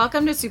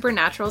 Welcome to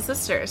Supernatural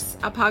Sisters,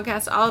 a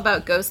podcast all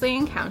about ghostly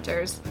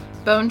encounters,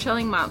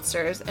 bone-chilling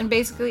monsters, and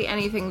basically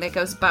anything that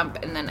goes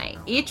bump in the night.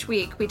 Each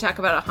week, we talk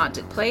about a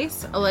haunted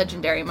place, a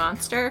legendary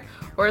monster,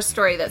 or a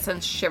story that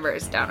sends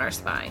shivers down our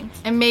spine.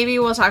 And maybe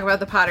we'll talk about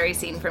the pottery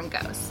scene from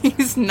Ghost.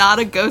 He's not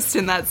a ghost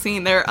in that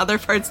scene. There are other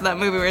parts of that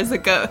movie where he's a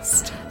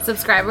ghost.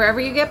 Subscribe wherever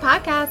you get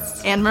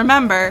podcasts. And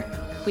remember,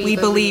 we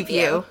believe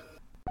you.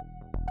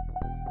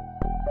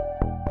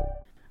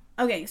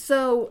 Okay,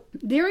 so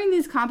during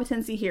these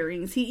competency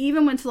hearings, he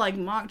even went to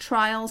mock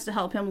trials to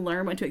help him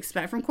learn what to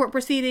expect from court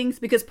proceedings,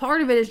 because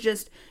part of it is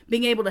just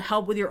being able to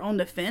help with your own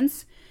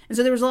defense. And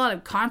so there was a lot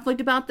of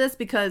conflict about this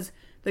because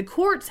the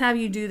courts have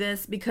you do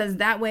this because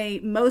that way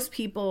most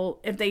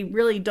people, if they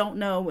really don't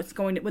know what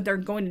they're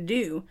going to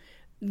do,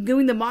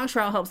 doing the mock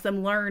trial helps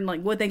them learn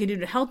what they can do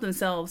to help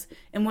themselves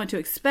and what to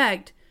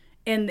expect,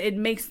 and it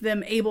makes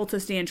them able to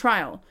stand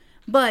trial.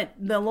 But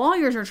the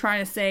lawyers are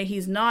trying to say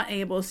he's not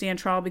able to stand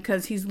trial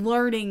because he's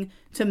learning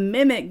to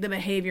mimic the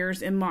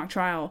behaviors in mock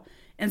trial.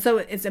 And so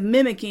it's a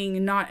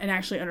mimicking, not an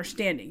actually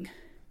understanding.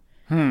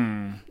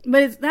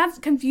 But that's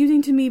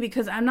confusing to me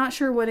because I'm not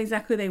sure what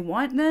exactly they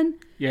want then.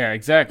 Yeah,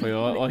 exactly.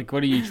 What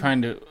are you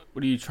trying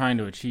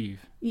to achieve?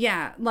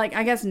 Yeah,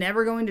 I guess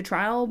never going to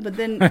trial, but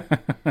then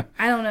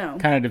I don't know.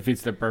 Kind of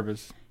defeats the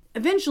purpose.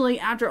 Eventually,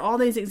 after all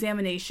these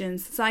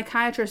examinations,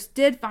 psychiatrists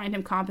did find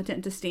him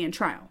competent to stand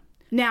trial.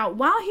 Now,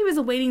 while he was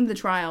awaiting the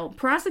trial,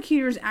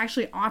 prosecutors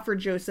actually offered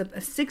Joseph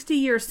a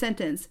 60-year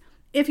sentence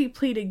if he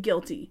pleaded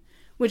guilty,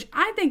 which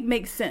I think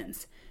makes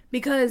sense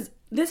because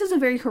this is a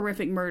very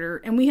horrific murder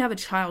and we have a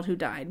child who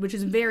died, which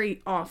is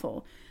very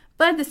awful.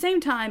 But at the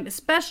same time,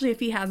 especially if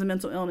he has a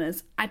mental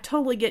illness, I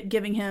totally get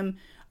giving him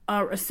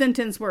a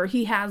sentence where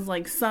he has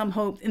some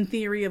hope in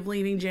theory of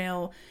leaving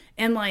jail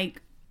and I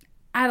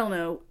don't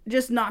know,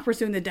 just not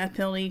pursuing the death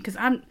penalty because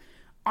I'm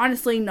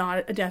honestly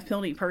not a death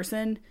penalty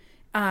person.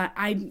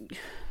 I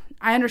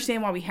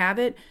understand why we have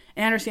it,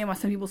 and I understand why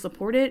some people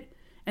support it,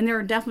 and there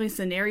are definitely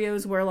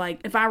scenarios where,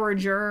 if I were a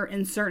juror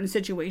in certain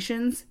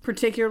situations,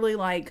 particularly,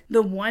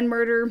 the one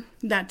murder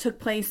that took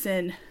place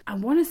in, I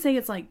want to say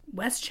it's,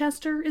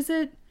 Westchester, is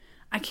it?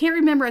 I can't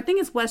remember. I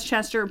think it's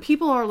Westchester.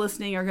 People who are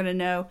listening are going to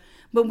know,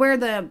 but where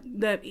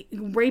the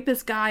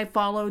rapist guy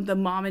followed the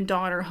mom and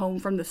daughter home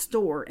from the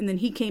store, and then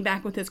he came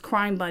back with his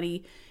crime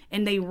buddy,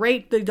 and they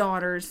raped the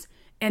daughters,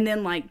 and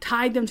then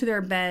tied them to their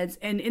beds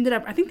and ended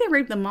up, I think they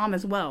raped the mom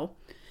as well.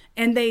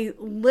 And they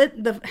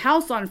lit the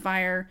house on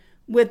fire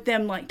with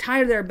them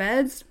tied to their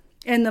beds.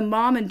 And the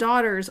mom and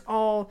daughters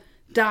all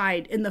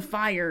died in the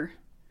fire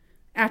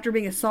after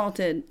being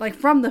assaulted,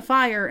 from the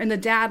fire. And the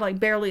dad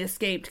barely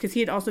escaped because he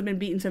had also been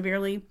beaten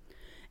severely.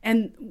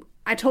 And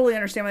I totally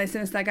understand why they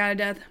sentenced that guy to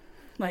death.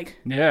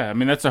 Yeah, I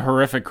mean, that's a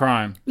horrific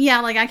crime.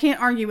 Yeah, I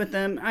can't argue with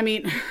them. I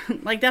mean,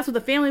 that's what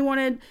the family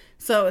wanted.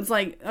 So it's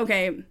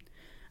okay.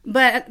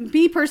 But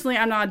me personally,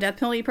 I'm not a death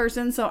penalty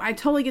person, so I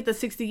totally get the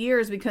 60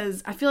 years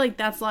because I feel like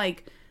that's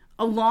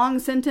a long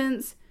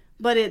sentence,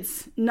 but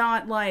it's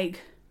not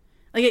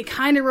it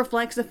kind of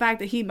reflects the fact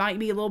that he might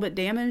be a little bit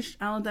damaged.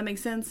 I don't know if that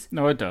makes sense.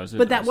 No, it does.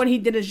 That what he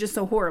did is just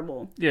so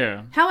horrible.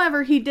 Yeah.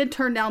 However, he did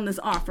turn down this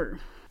offer.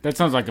 That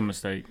sounds like a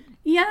mistake.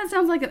 Yeah, that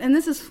sounds like it. And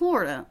this is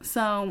Florida,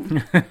 so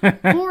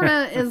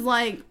Florida is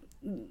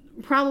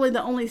probably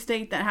the only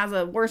state that has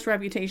a worse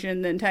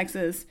reputation than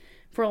Texas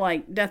for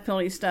death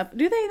penalty stuff.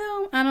 Do they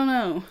though? I don't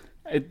know.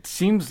 It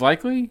seems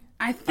likely.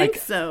 I think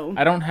so.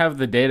 I don't have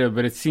the data,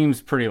 but it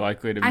seems pretty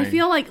likely to me. I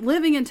feel like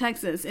living in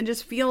Texas, it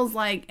just feels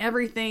like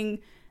everything.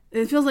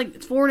 It feels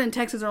like Florida and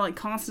Texas are like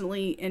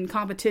constantly in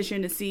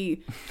competition to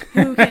see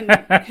who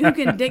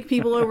can dick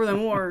people over the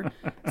more.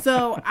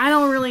 So I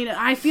don't really know.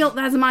 I feel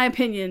that's my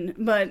opinion,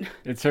 but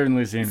it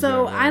certainly seems.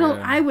 So that way, I don't.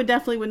 yeah. I would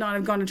not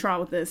have gone to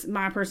trial with this.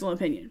 My personal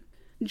opinion.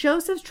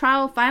 Joseph's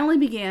trial finally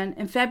began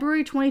in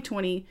February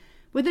 2020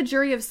 with a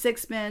jury of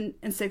 6 men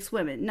and 6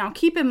 women. Now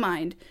keep in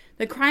mind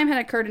the crime had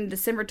occurred in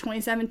December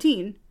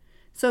 2017,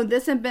 so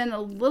this had been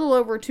a little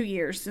over 2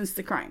 years since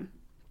the crime.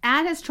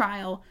 At his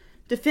trial,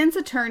 defense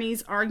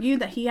attorneys argued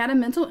that he had a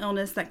mental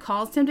illness that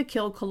caused him to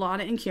kill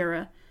Kaladaa and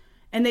Kyra,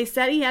 and they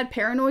said he had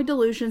paranoid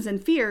delusions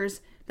and fears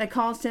that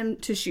caused him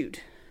to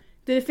shoot.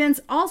 The defense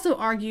also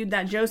argued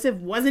that Joseph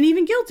wasn't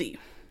even guilty.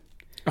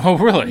 Oh,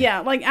 really? Yeah,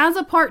 like as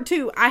a part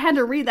 2, I had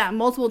to read that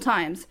multiple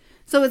times.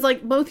 So it's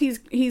like both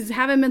he's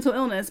having mental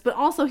illness, but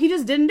also he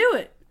just didn't do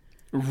it.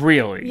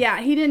 Really? Yeah,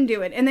 he didn't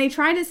do it. And they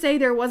tried to say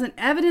there wasn't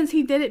evidence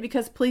he did it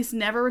because police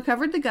never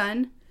recovered the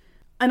gun.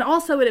 And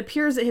also it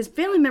appears that his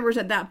family members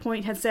at that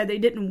point had said they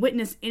didn't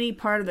witness any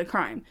part of the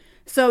crime.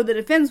 So the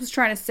defense was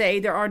trying to say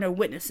there are no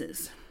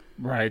witnesses.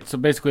 Right. So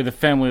basically the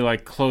family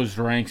like closed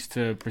ranks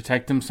to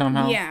protect him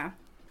somehow? Yeah.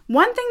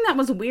 One thing that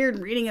was weird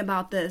reading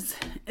about this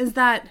is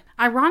that,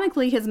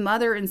 ironically, his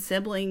mother and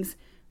siblings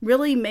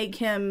really make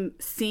him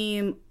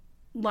seem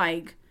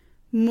like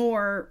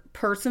more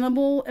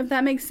personable, if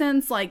that makes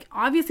sense. Like,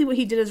 obviously what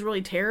he did is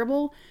really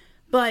terrible,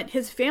 but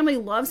his family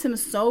loves him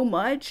so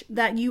much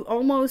that you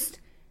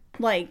almost,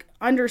 like,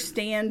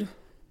 understand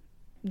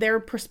their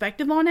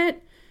perspective on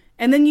it.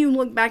 And then you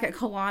look back at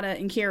Kaladaa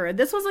and Kyra.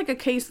 This was, like, a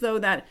case, though,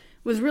 that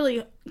was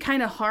really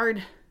kind of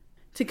hard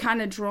to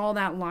kind of draw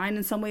that line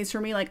in some ways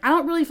for me. Like, I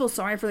don't really feel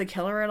sorry for the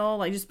killer at all.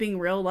 Like, just being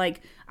real, like,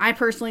 I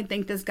personally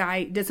think this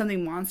guy did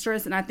something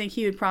monstrous, and I think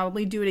he would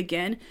probably do it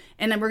again.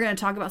 And then we're going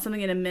to talk about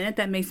something in a minute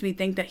that makes me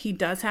think that he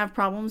does have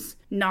problems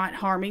not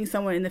harming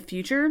someone in the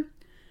future.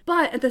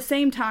 But at the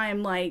same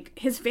time, like,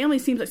 his family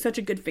seems like such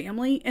a good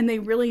family, and they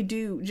really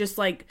do just,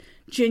 like,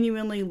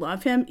 genuinely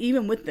love him,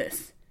 even with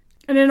this.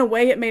 And in a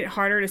way, it made it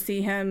harder to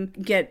see him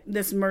get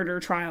this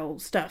murder trial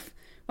stuff.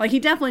 Like, he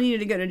definitely needed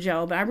to go to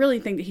jail, but I really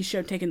think that he should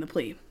have taken the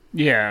plea.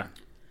 Yeah.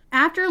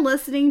 After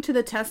listening to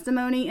the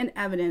testimony and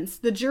evidence,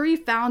 the jury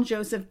found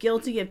Joseph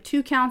guilty of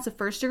 2 counts of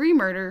first-degree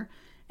murder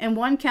and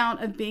 1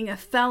 count of being a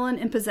felon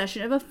in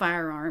possession of a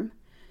firearm.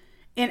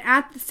 And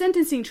at the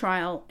sentencing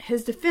trial,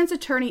 his defense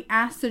attorney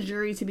asked the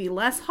jury to be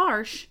less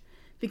harsh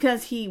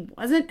because he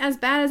wasn't as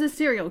bad as a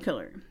serial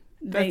killer.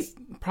 That's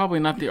probably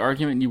not the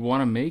argument you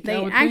want to make.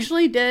 They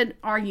actually did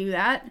argue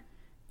that.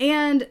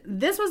 And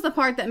this was the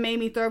part that made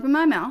me throw up in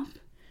my mouth.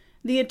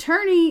 The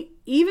attorney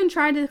even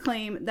tried to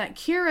claim that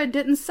Kyra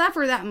didn't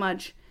suffer that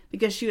much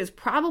because she was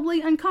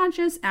probably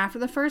unconscious after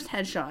the first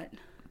headshot.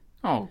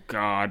 Oh,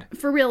 God.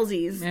 For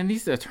realsies. Man,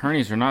 these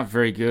attorneys are not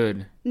very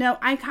good. No,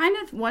 I kind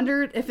of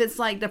wondered if it's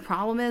like the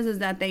problem is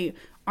that they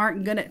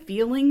aren't good at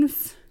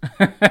feelings.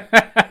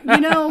 You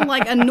know,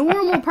 like a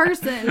normal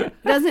person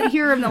doesn't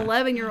hear of an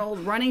 11-year-old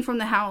running from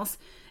the house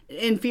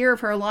in fear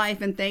of her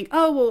life and think,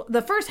 oh, well,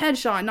 the first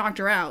headshot knocked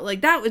her out. Like,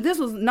 this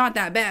was not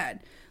that bad.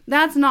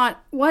 That's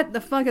not, what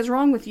the fuck is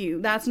wrong with you?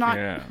 That's not.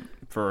 Yeah,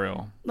 for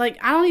real. Like,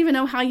 I don't even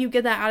know how you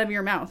get that out of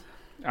your mouth.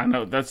 I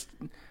know,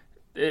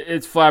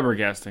 it's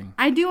flabbergasting.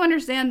 I do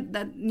understand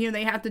that, you know,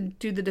 they have to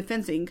do the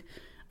defending,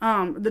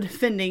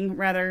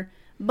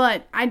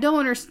 but I don't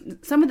understand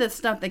some of the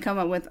stuff they come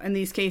up with in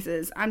these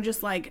cases. I'm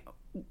just like,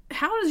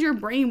 how does your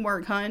brain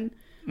work, hun?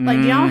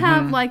 Like, do y'all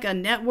have, like, a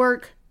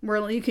network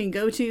where you can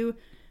go to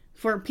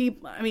for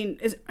people? I mean,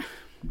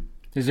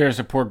 Is there a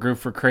support group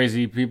for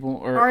crazy people?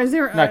 Or is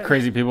there not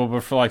crazy people,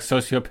 but for like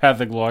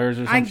sociopathic lawyers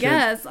or something? I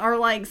guess. Or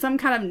like some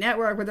kind of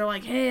network where they're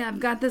like, hey,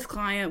 I've got this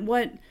client.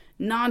 What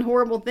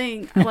non-horrible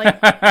thing, like,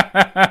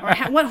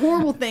 or what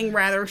horrible thing,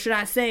 rather, should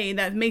I say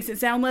that makes it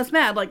sound less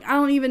bad? Like, I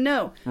don't even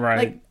know. Right.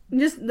 Like,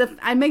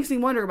 it makes me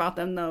wonder about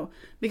them, though.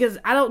 Because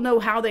I don't know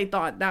how they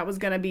thought that was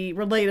going to be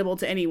relatable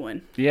to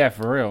anyone. Yeah,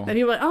 for real. That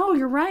people are like, oh,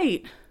 you're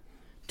right.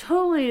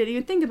 Totally didn't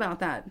even think about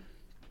that.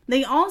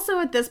 They also,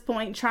 at this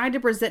point, tried to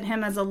present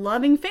him as a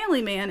loving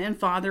family man and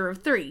father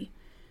of 3.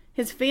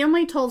 His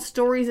family told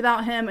stories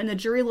about him, and the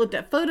jury looked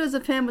at photos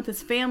of him with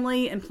his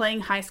family and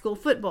playing high school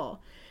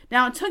football.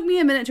 Now, it took me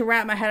a minute to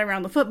wrap my head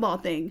around the football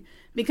thing,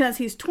 because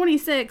he's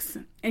 26,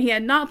 and he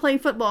had not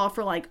played football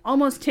for, like,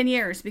 almost 10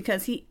 years,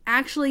 because he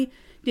actually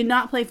did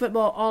not play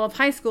football all of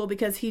high school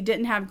because he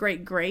didn't have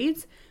great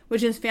grades,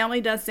 which his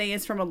family does say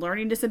is from a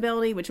learning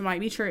disability, which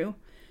might be true.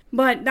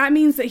 But that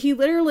means that he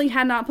literally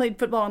had not played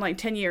football in like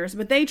 10 years.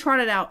 But they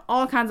trotted out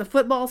all kinds of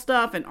football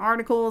stuff and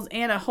articles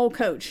and a whole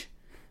coach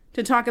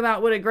to talk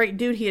about what a great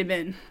dude he had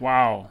been.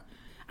 Wow.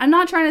 I'm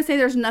not trying to say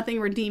there's nothing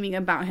redeeming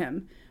about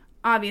him,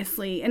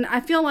 obviously. And I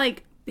feel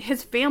like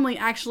his family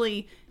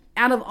actually,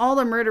 out of all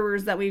the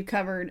murderers that we've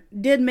covered,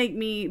 did make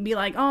me be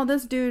like, oh,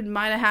 this dude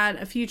might have had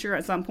a future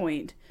at some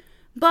point.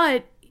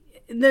 But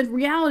the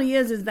reality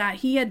is that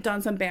he had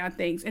done some bad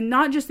things. And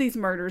not just these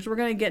murders. We're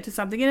going to get to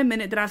something in a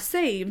minute that I've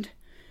saved.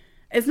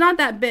 It's not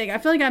that big. I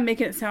feel like I'm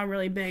making it sound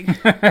really big.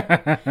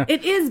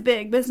 It is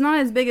big, but it's not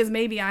as big as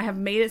maybe I have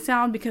made it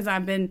sound because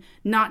I've been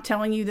not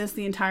telling you this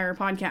the entire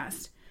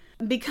podcast.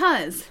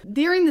 Because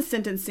during the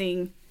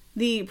sentencing,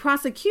 the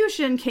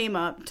prosecution came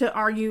up to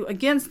argue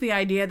against the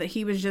idea that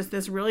he was just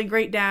this really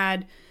great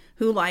dad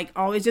who, like,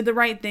 always did the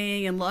right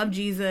thing and loved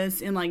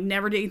Jesus and, like,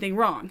 never did anything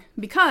wrong.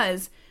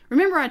 Because,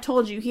 remember I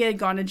told you he had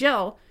gone to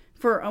jail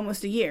for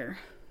almost a year.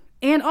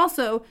 And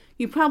also,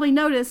 you probably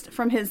noticed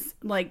from his,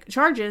 like,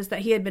 charges that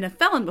he had been a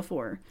felon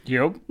before.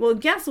 Yep. Well,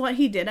 guess what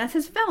he did as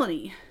his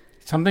felony?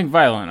 Something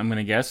violent, I'm going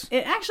to guess.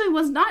 It actually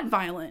was not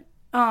violent.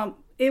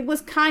 It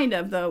was kind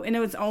of, though, in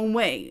its own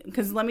way.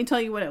 Because let me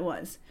tell you what it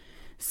was.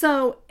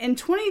 So, in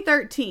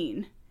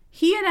 2013,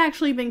 he had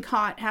actually been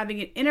caught having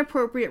an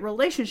inappropriate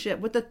relationship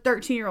with a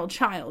 13-year-old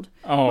child.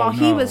 While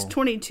he was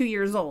 22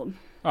 years old.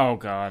 Oh,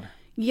 God.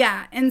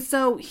 Yeah, and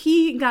so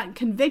he got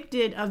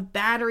convicted of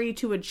battery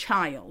to a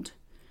child.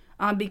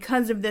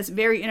 Because of this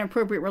very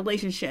inappropriate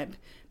relationship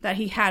that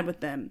he had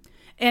with them.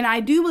 And I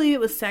do believe it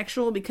was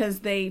sexual because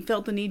they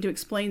felt the need to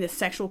explain the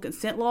sexual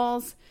consent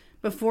laws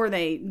before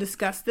they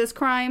discussed this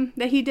crime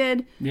that he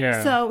did.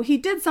 Yeah. So he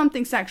did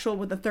something sexual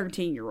with a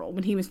 13-year-old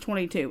when he was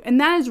 22.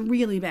 And that is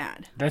really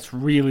bad. That's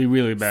really,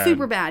 really bad.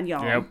 Super bad,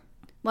 y'all. Yep.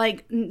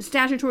 Like,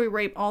 statutory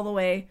rape all the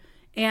way.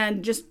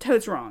 And just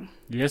totes wrong.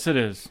 Yes, it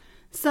is.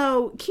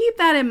 So keep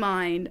that in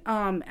mind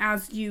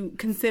as you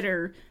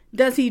consider,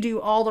 does he do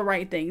all the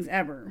right things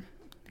ever?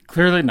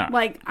 Clearly not.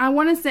 Like, I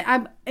want to say,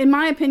 in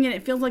my opinion,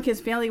 it feels like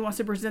his family wants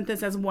to present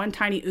this as one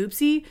tiny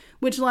oopsie,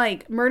 which,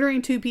 like,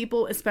 murdering two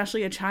people,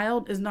 especially a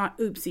child, is not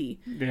oopsie.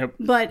 Yep.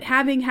 But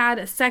having had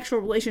a sexual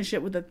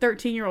relationship with a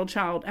 13-year-old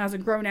child as a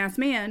grown-ass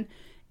man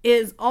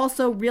is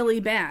also really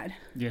bad.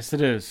 Yes,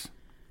 it is.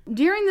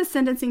 During the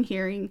sentencing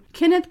hearing,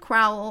 Kenneth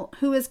Crowell,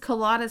 who is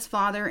Kalada's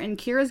father and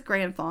Kyra's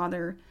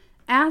grandfather,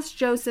 asked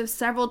Joseph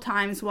several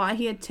times why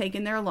he had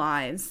taken their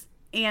lives.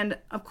 And,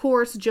 of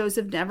course,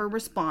 Joseph never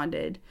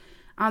responded.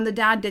 The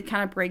dad did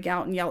kind of break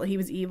out and yell that he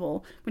was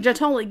evil, which I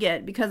totally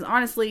get, because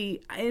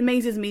honestly, it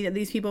amazes me that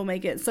these people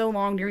make it so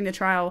long during the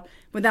trial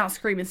without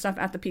screaming stuff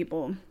at the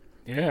people.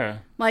 Yeah.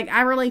 Like,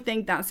 I really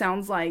think that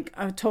sounds like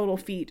a total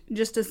feat,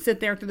 just to sit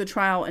there through the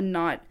trial and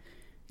not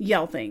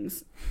yell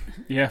things.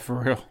 Yeah, for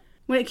real.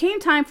 When it came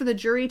time for the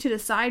jury to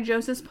decide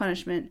Joseph's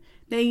punishment,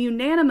 they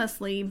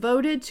unanimously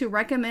voted to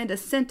recommend a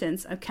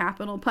sentence of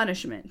capital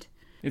punishment.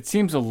 It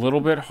seems a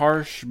little bit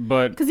harsh,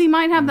 but... Because he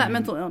might have that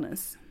mental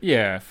illness.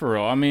 Yeah, for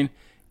real. I mean,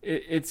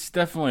 it's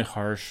definitely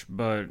harsh,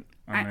 but...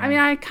 I mean,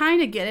 I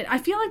kind of get it. I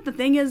feel like the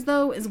thing is,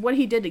 though, is what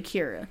he did to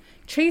Kyra.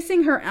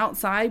 Chasing her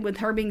outside with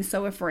her being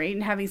so afraid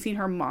and having seen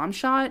her mom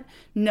shot,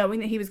 knowing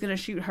that he was going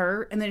to shoot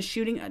her, and then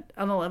shooting an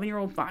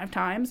 11-year-old 5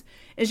 times,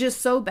 is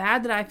just so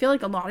bad that I feel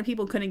like a lot of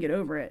people couldn't get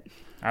over it.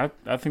 I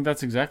think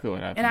that's exactly what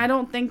happened. And I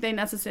don't think they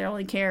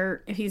necessarily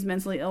care if he's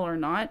mentally ill or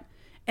not.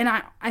 And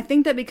I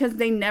think that because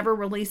they never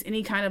release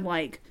any kind of,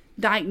 like,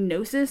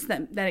 diagnosis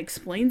that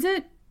explains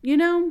it, you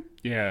know?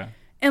 Yeah.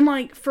 And,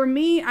 like, for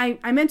me,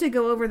 I meant to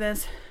go over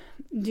this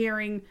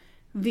during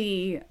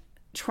the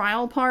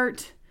trial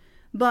part,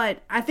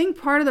 but I think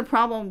part of the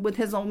problem with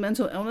his own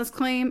mental illness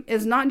claim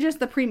is not just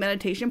the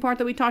premeditation part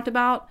that we talked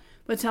about,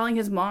 but telling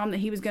his mom that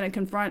he was going to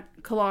confront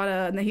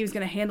Kaladaa and that he was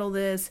going to handle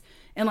this,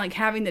 and, like,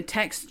 having the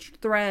text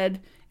thread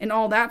and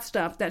all that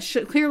stuff that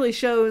clearly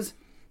shows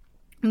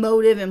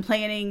motive and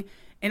planning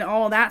and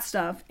all that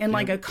stuff, and,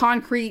 like, a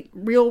concrete,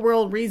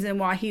 real-world reason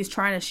why he's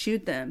trying to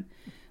shoot them.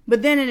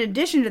 But then in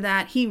addition to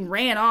that, he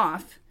ran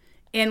off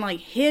and, like,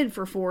 hid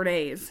for 4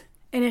 days.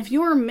 And if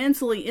you're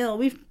mentally ill,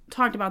 we've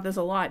talked about this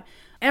a lot.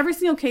 Every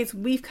single case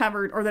we've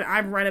covered, or that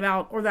I've read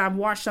about, or that I've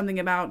watched something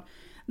about,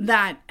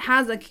 that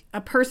has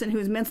a person who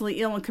is mentally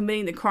ill and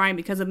committing the crime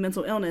because of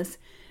mental illness,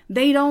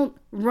 they don't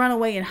run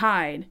away and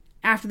hide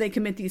after they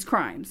commit these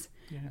crimes.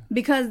 Yeah.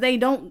 Because they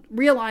don't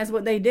realize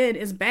what they did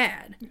is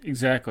bad.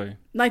 Exactly.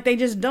 Like, they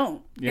just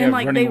don't. Yeah, and,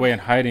 like, running away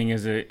and hiding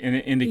is an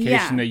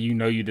indication that you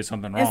know you did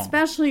something wrong.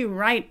 Especially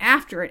right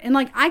after it. And,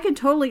 like, I could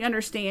totally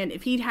understand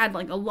if he'd had,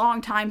 like, a long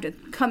time to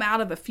come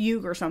out of a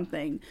fugue or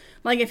something.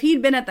 Like, if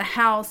he'd been at the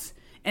house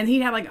and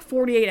he'd had, like,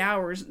 48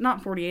 hours,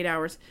 not 48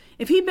 hours.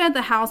 If he'd been at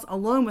the house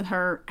alone with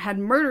her, had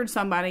murdered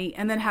somebody,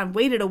 and then had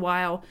waited a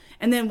while,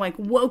 and then, like,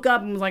 woke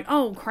up and was like,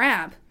 oh,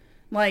 crap.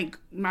 Like,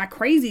 my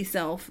crazy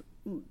self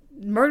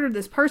murdered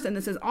this person.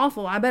 This is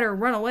awful. I better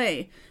run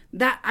away.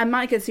 That I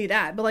might could see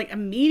that. But, like,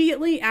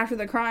 immediately after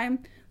the crime,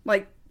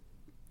 like,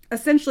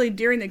 essentially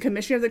during the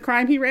commission of the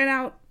crime, he ran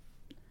out.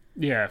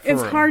 Yeah,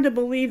 it's hard to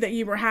believe that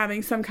you were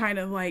having some kind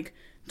of, like,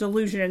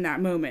 delusion in that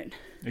moment.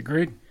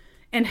 Agreed.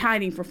 And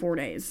hiding for 4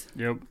 days.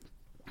 Yep.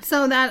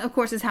 So that, of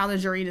course, is how the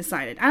jury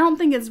decided. I don't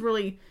think it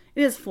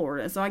is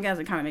Florida, so I guess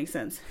it kind of makes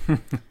sense.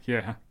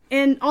 Yeah.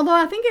 And although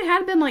I think it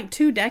had been, like,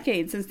 2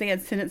 decades since they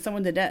had sentenced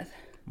someone to death.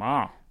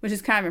 Wow. Which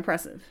is kind of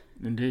impressive.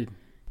 Indeed.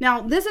 Now,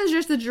 this is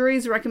just the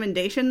jury's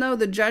recommendation, though.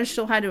 The judge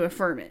still had to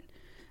affirm it.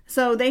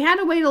 So they had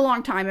to wait a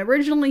long time.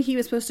 Originally, he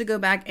was supposed to go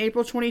back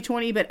April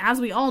 2020, but as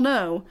we all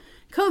know,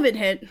 COVID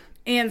hit,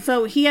 and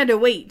so he had to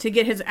wait to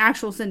get his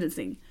actual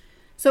sentencing.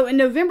 So in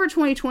November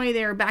 2020,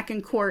 they were back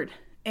in court,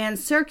 and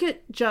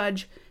Circuit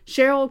Judge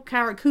Cheryl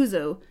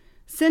Caracuzo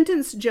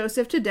sentenced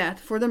Joseph to death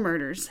for the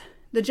murders.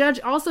 The judge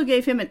also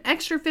gave him an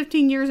extra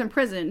 15 years in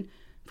prison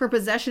for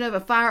possession of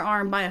a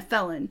firearm by a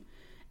felon.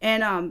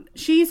 And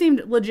she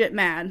seemed legit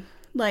mad.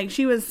 Like,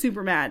 she was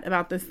super mad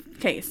about this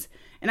case.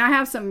 And I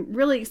have some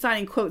really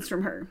exciting quotes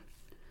from her.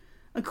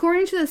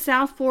 According to the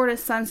South Florida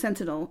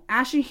Sun-Sentinel,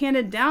 as she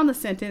handed down the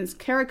sentence,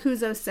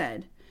 Caracuzo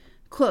said,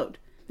 quote,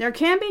 "There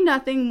can be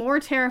nothing more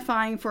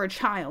terrifying for a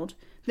child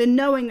than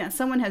knowing that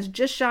someone has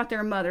just shot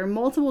their mother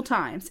multiple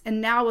times and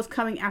now was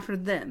coming after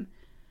them.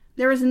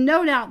 There is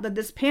no doubt that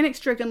this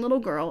panic-stricken little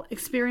girl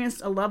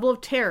experienced a level of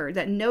terror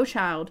that no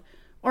child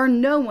or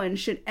no one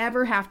should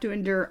ever have to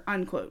endure,"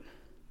 unquote.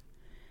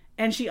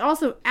 And she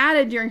also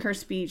added during her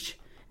speech,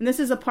 and this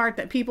is a part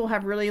that people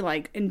have really,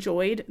 like,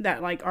 enjoyed,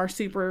 that, like, are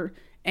super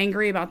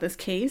angry about this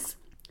case.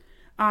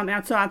 And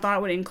so I thought I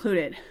would include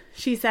it.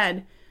 She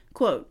said,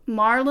 quote,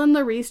 "Marlon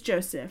Larice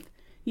Joseph,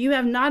 you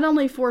have not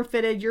only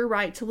forfeited your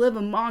right to live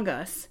among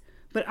us,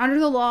 but under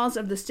the laws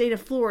of the state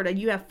of Florida,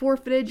 you have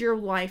forfeited your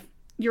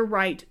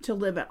right to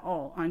live at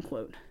all,"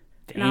 unquote.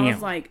 Damn. And I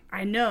was like,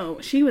 I know.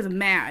 She was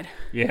mad.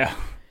 Yeah.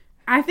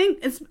 I think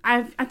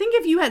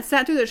if you had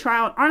sat through the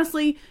trial,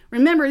 honestly,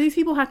 remember, these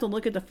people have to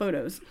look at the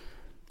photos.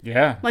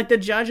 Yeah. Like, the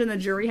judge and the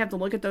jury have to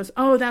look at those.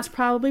 Oh, that's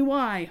probably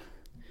why.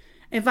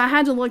 If I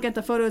had to look at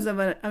the photos of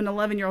an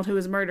 11-year-old who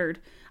was murdered,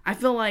 I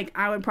feel like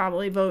I would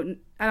probably vote.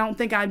 I don't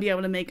think I'd be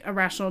able to make a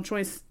rational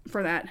choice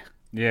for that.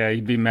 Yeah,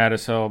 you'd be mad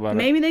as hell about it.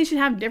 Maybe they should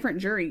have different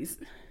juries.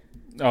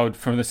 Oh,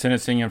 from the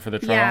sentencing and for the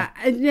trial? Yeah,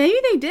 maybe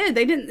they did.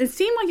 They didn't. It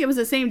seemed like it was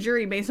the same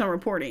jury based on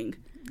reporting.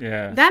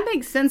 Yeah. That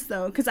makes sense,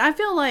 though, because I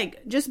feel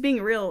like, just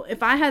being real,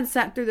 if I had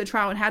sat through the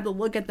trial and had to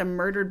look at the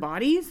murdered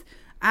bodies,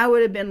 I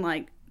would have been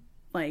like,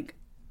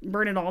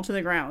 burn it all to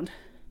the ground.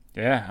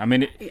 Yeah, I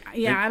mean...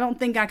 I don't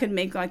think I could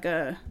make, like,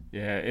 a...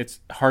 Yeah, it's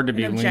hard to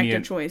be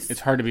lenient. Choice.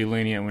 It's hard to be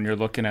lenient when you're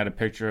looking at a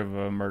picture of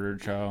a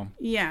murdered child.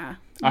 Yeah.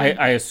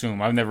 I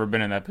assume. I've never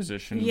been in that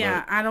position.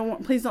 Yeah, but... I don't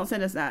want... Please don't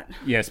send us that.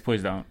 Yes,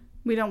 please don't.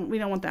 We don't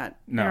want that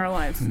in our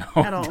lives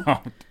at all.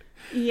 Don't.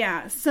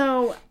 Yeah,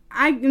 so...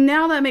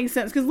 now that makes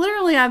sense, because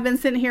literally I've been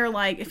sitting here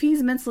like, if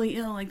he's mentally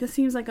ill, like, this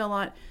seems like a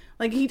lot,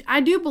 like,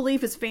 I do believe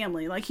his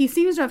family, like, he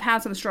seems to have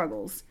had some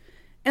struggles,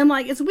 and,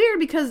 like, it's weird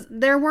because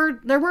there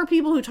were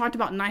people who talked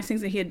about nice things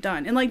that he had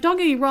done, and, like, don't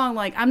get me wrong,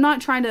 like, I'm not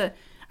trying to,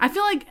 I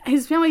feel like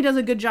his family does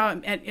a good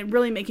job at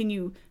really making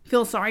you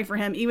feel sorry for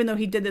him, even though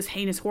he did this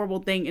heinous, horrible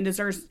thing and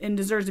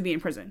deserves to be in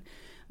prison.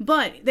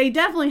 But they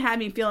definitely had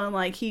me feeling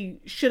like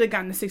he should have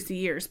gotten the 60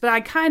 years. But I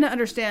kind of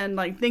understand,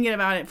 like, thinking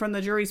about it from the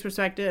jury's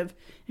perspective.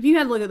 If you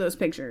had to look at those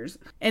pictures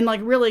and,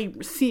 like, really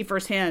see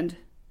firsthand,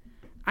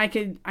 I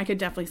could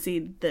definitely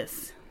see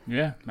this.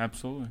 Yeah,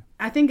 absolutely.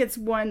 I think it's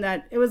one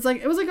that it was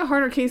like a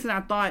harder case than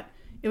I thought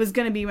it was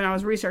going to be when I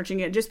was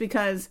researching it, just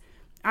because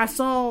I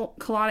saw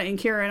Kaladaa and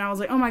Kyra and I was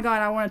like, oh my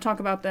God, I want to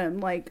talk about them.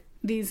 Like,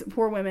 these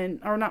poor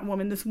women, or not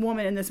women, this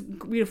woman and this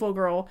beautiful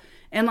girl.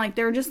 And, like,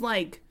 they're just,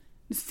 like,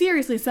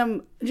 seriously,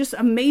 some just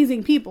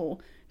amazing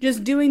people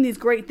just doing these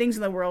great things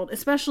in the world.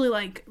 Especially,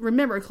 like,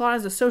 remember,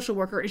 Kalada's a social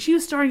worker, and she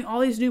was starting all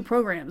these new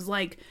programs.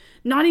 Like,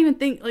 not even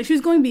she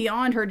was going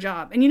beyond her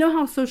job. And you know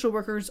how social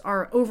workers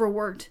are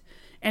overworked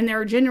and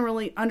they're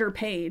generally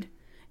underpaid,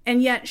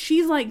 and yet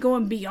she's, like,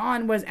 going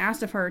beyond what is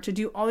asked of her to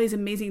do all these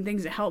amazing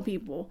things to help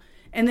people,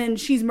 and then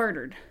she's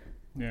murdered.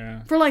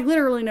 Yeah. For, like,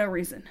 literally no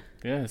reason.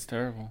 Yeah, it's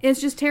terrible. It's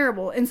just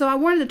terrible. And so I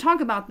wanted to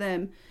talk about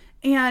them,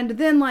 and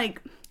then,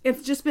 like,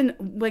 it's just been,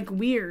 like,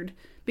 weird,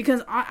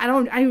 because I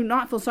do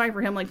not feel sorry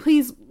for him. Like,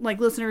 please, like,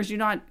 listeners, do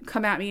not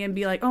come at me and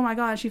be like, oh my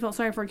God, she felt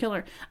sorry for a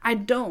killer. I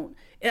don't.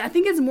 I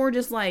think it's more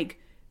just, like,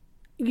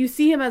 you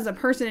see him as a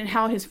person and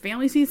how his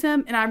family sees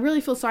him, and I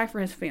really feel sorry for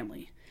his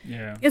family.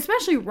 Yeah.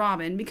 Especially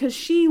Robin, because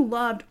she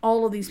loved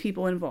all of these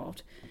people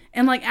involved.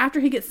 And, like,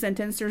 after he gets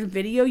sentenced, there's a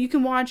video you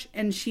can watch,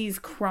 and she's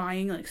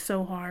crying, like,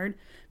 so hard,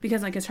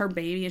 because, like, it's her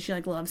baby, and she,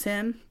 like, loves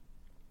him.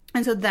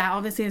 And so that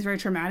obviously is very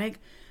traumatic.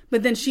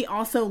 But then she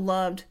also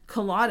loved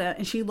Kaladaa,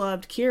 and she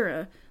loved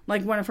Kyra,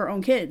 like one of her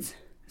own kids.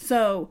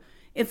 So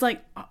it's,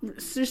 like,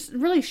 it's just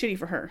really shitty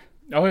for her.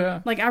 Oh,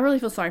 yeah. Like, I really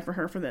feel sorry for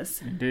her for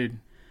this. Indeed.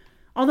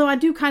 Although I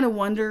do kind of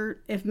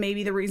wonder if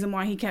maybe the reason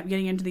why he kept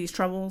getting into these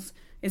troubles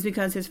is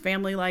because his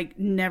family, like,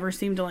 never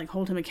seemed to, like,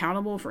 hold him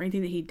accountable for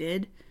anything that he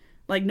did.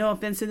 Like, no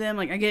offense to them.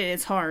 Like, I get it,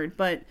 it's hard.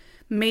 But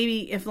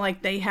maybe if,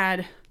 like, they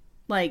had,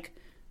 like,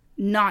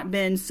 not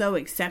been so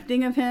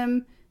accepting of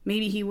him,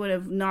 maybe he would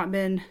have not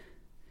been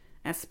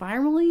as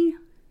spirally.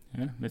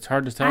 Yeah, it's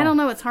hard to tell. I don't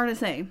know, it's hard to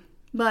say.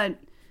 But,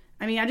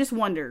 I mean, I just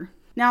wonder.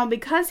 Now,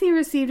 because he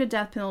received a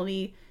death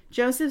penalty,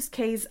 Joseph's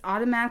case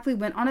automatically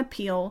went on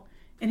appeal,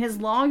 and his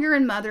lawyer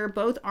and mother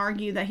both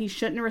argued that he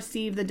shouldn't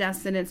receive the death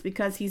sentence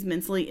because he's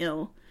mentally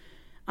ill.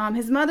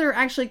 His mother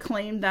actually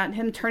claimed that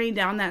him turning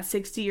down that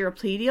 60-year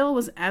plea deal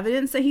was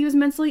evidence that he was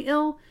mentally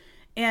ill,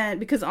 and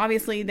because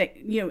obviously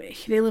they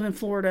live in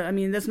Florida. I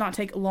mean, it does not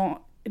take long.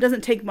 It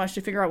doesn't take much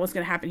to figure out what's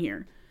going to happen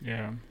here.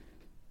 Yeah.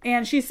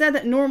 And she said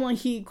that normally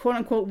he, quote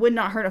unquote, would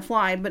not hurt a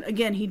fly. But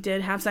again, he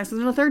did have sex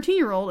with a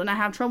 13-year-old, and I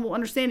have trouble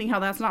understanding how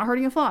that's not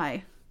hurting a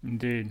fly.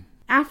 Indeed.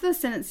 After the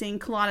sentencing,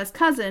 Kalada's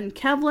cousin,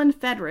 Kevlin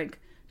Federick,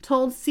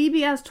 told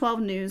CBS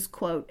 12 News,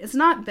 quote, "It's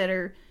not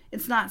bitter,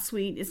 it's not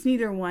sweet, it's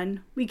neither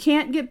one. We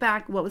can't get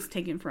back what was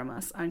taken from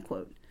us,"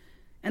 unquote.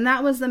 And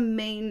that was the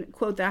main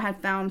quote that I had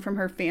found from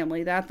her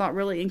family that I thought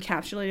really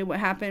encapsulated what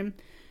happened.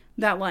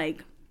 That,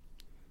 like,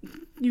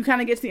 you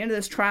kind of get to the end of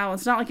this trial.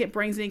 It's not like it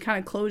brings any kind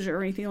of closure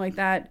or anything like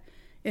that.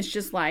 It's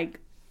just like,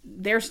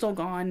 they're still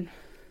gone.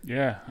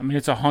 Yeah. I mean,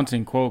 it's a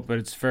haunting quote, but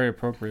it's very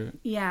appropriate.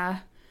 Yeah.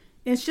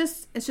 It's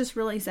just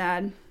really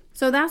sad.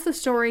 So that's the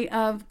story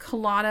of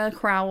Kaladaa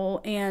Crowell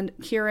and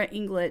Kyra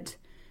Inglett,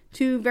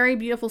 two very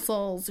beautiful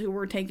souls who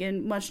were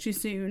taken much too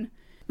soon.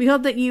 We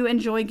hope that you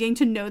enjoy getting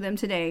to know them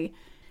today.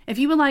 If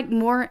you would like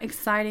more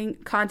exciting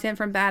content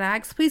from Bad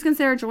Axe, please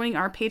consider joining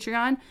our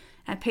Patreon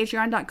at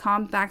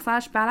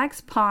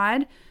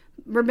patreon.com/badaxepod.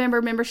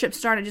 Remember, memberships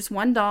start at just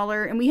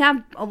 $1, and we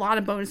have a lot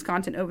of bonus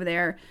content over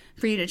there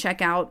for you to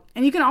check out.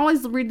 And you can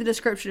always read the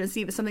description to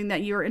see if it's something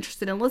that you're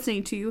interested in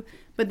listening to,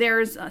 but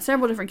there's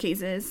several different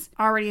cases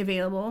already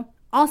available.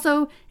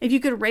 Also, if you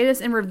could rate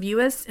us and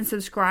review us and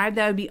subscribe,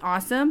 that would be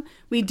awesome.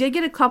 We did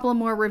get a couple of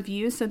more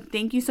reviews, so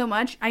thank you so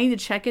much. I need to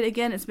check it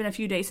again. It's been a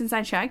few days since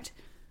I checked.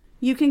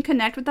 You can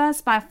connect with us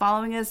by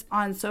following us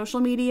on social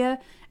media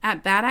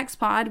at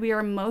badaxepod. We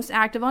are most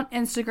active on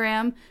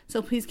Instagram,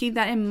 so please keep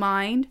that in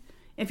mind.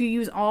 If you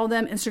use all of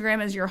them,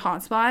 Instagram is your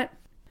hotspot.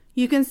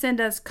 You can send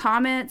us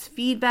comments,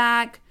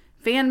 feedback,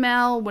 fan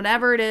mail,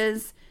 whatever it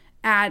is,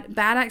 at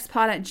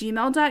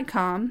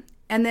badaxepod@gmail.com.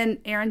 And then,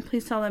 Aaron,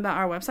 please tell them about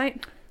our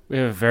website. We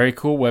have a very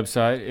cool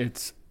website.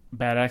 It's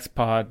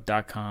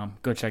badaxepod.com.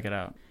 Go check it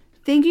out.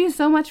 Thank you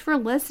so much for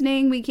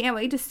listening. We can't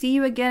wait to see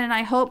you again, and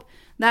I hope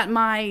that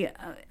my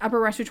upper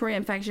respiratory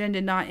infection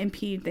did not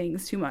impede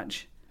things too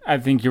much. I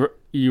think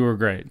you were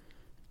great.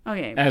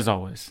 Okay. As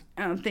always.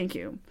 Thank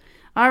you.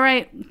 All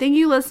right. Thank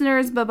you,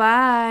 listeners.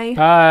 Bye-bye.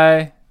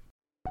 Bye.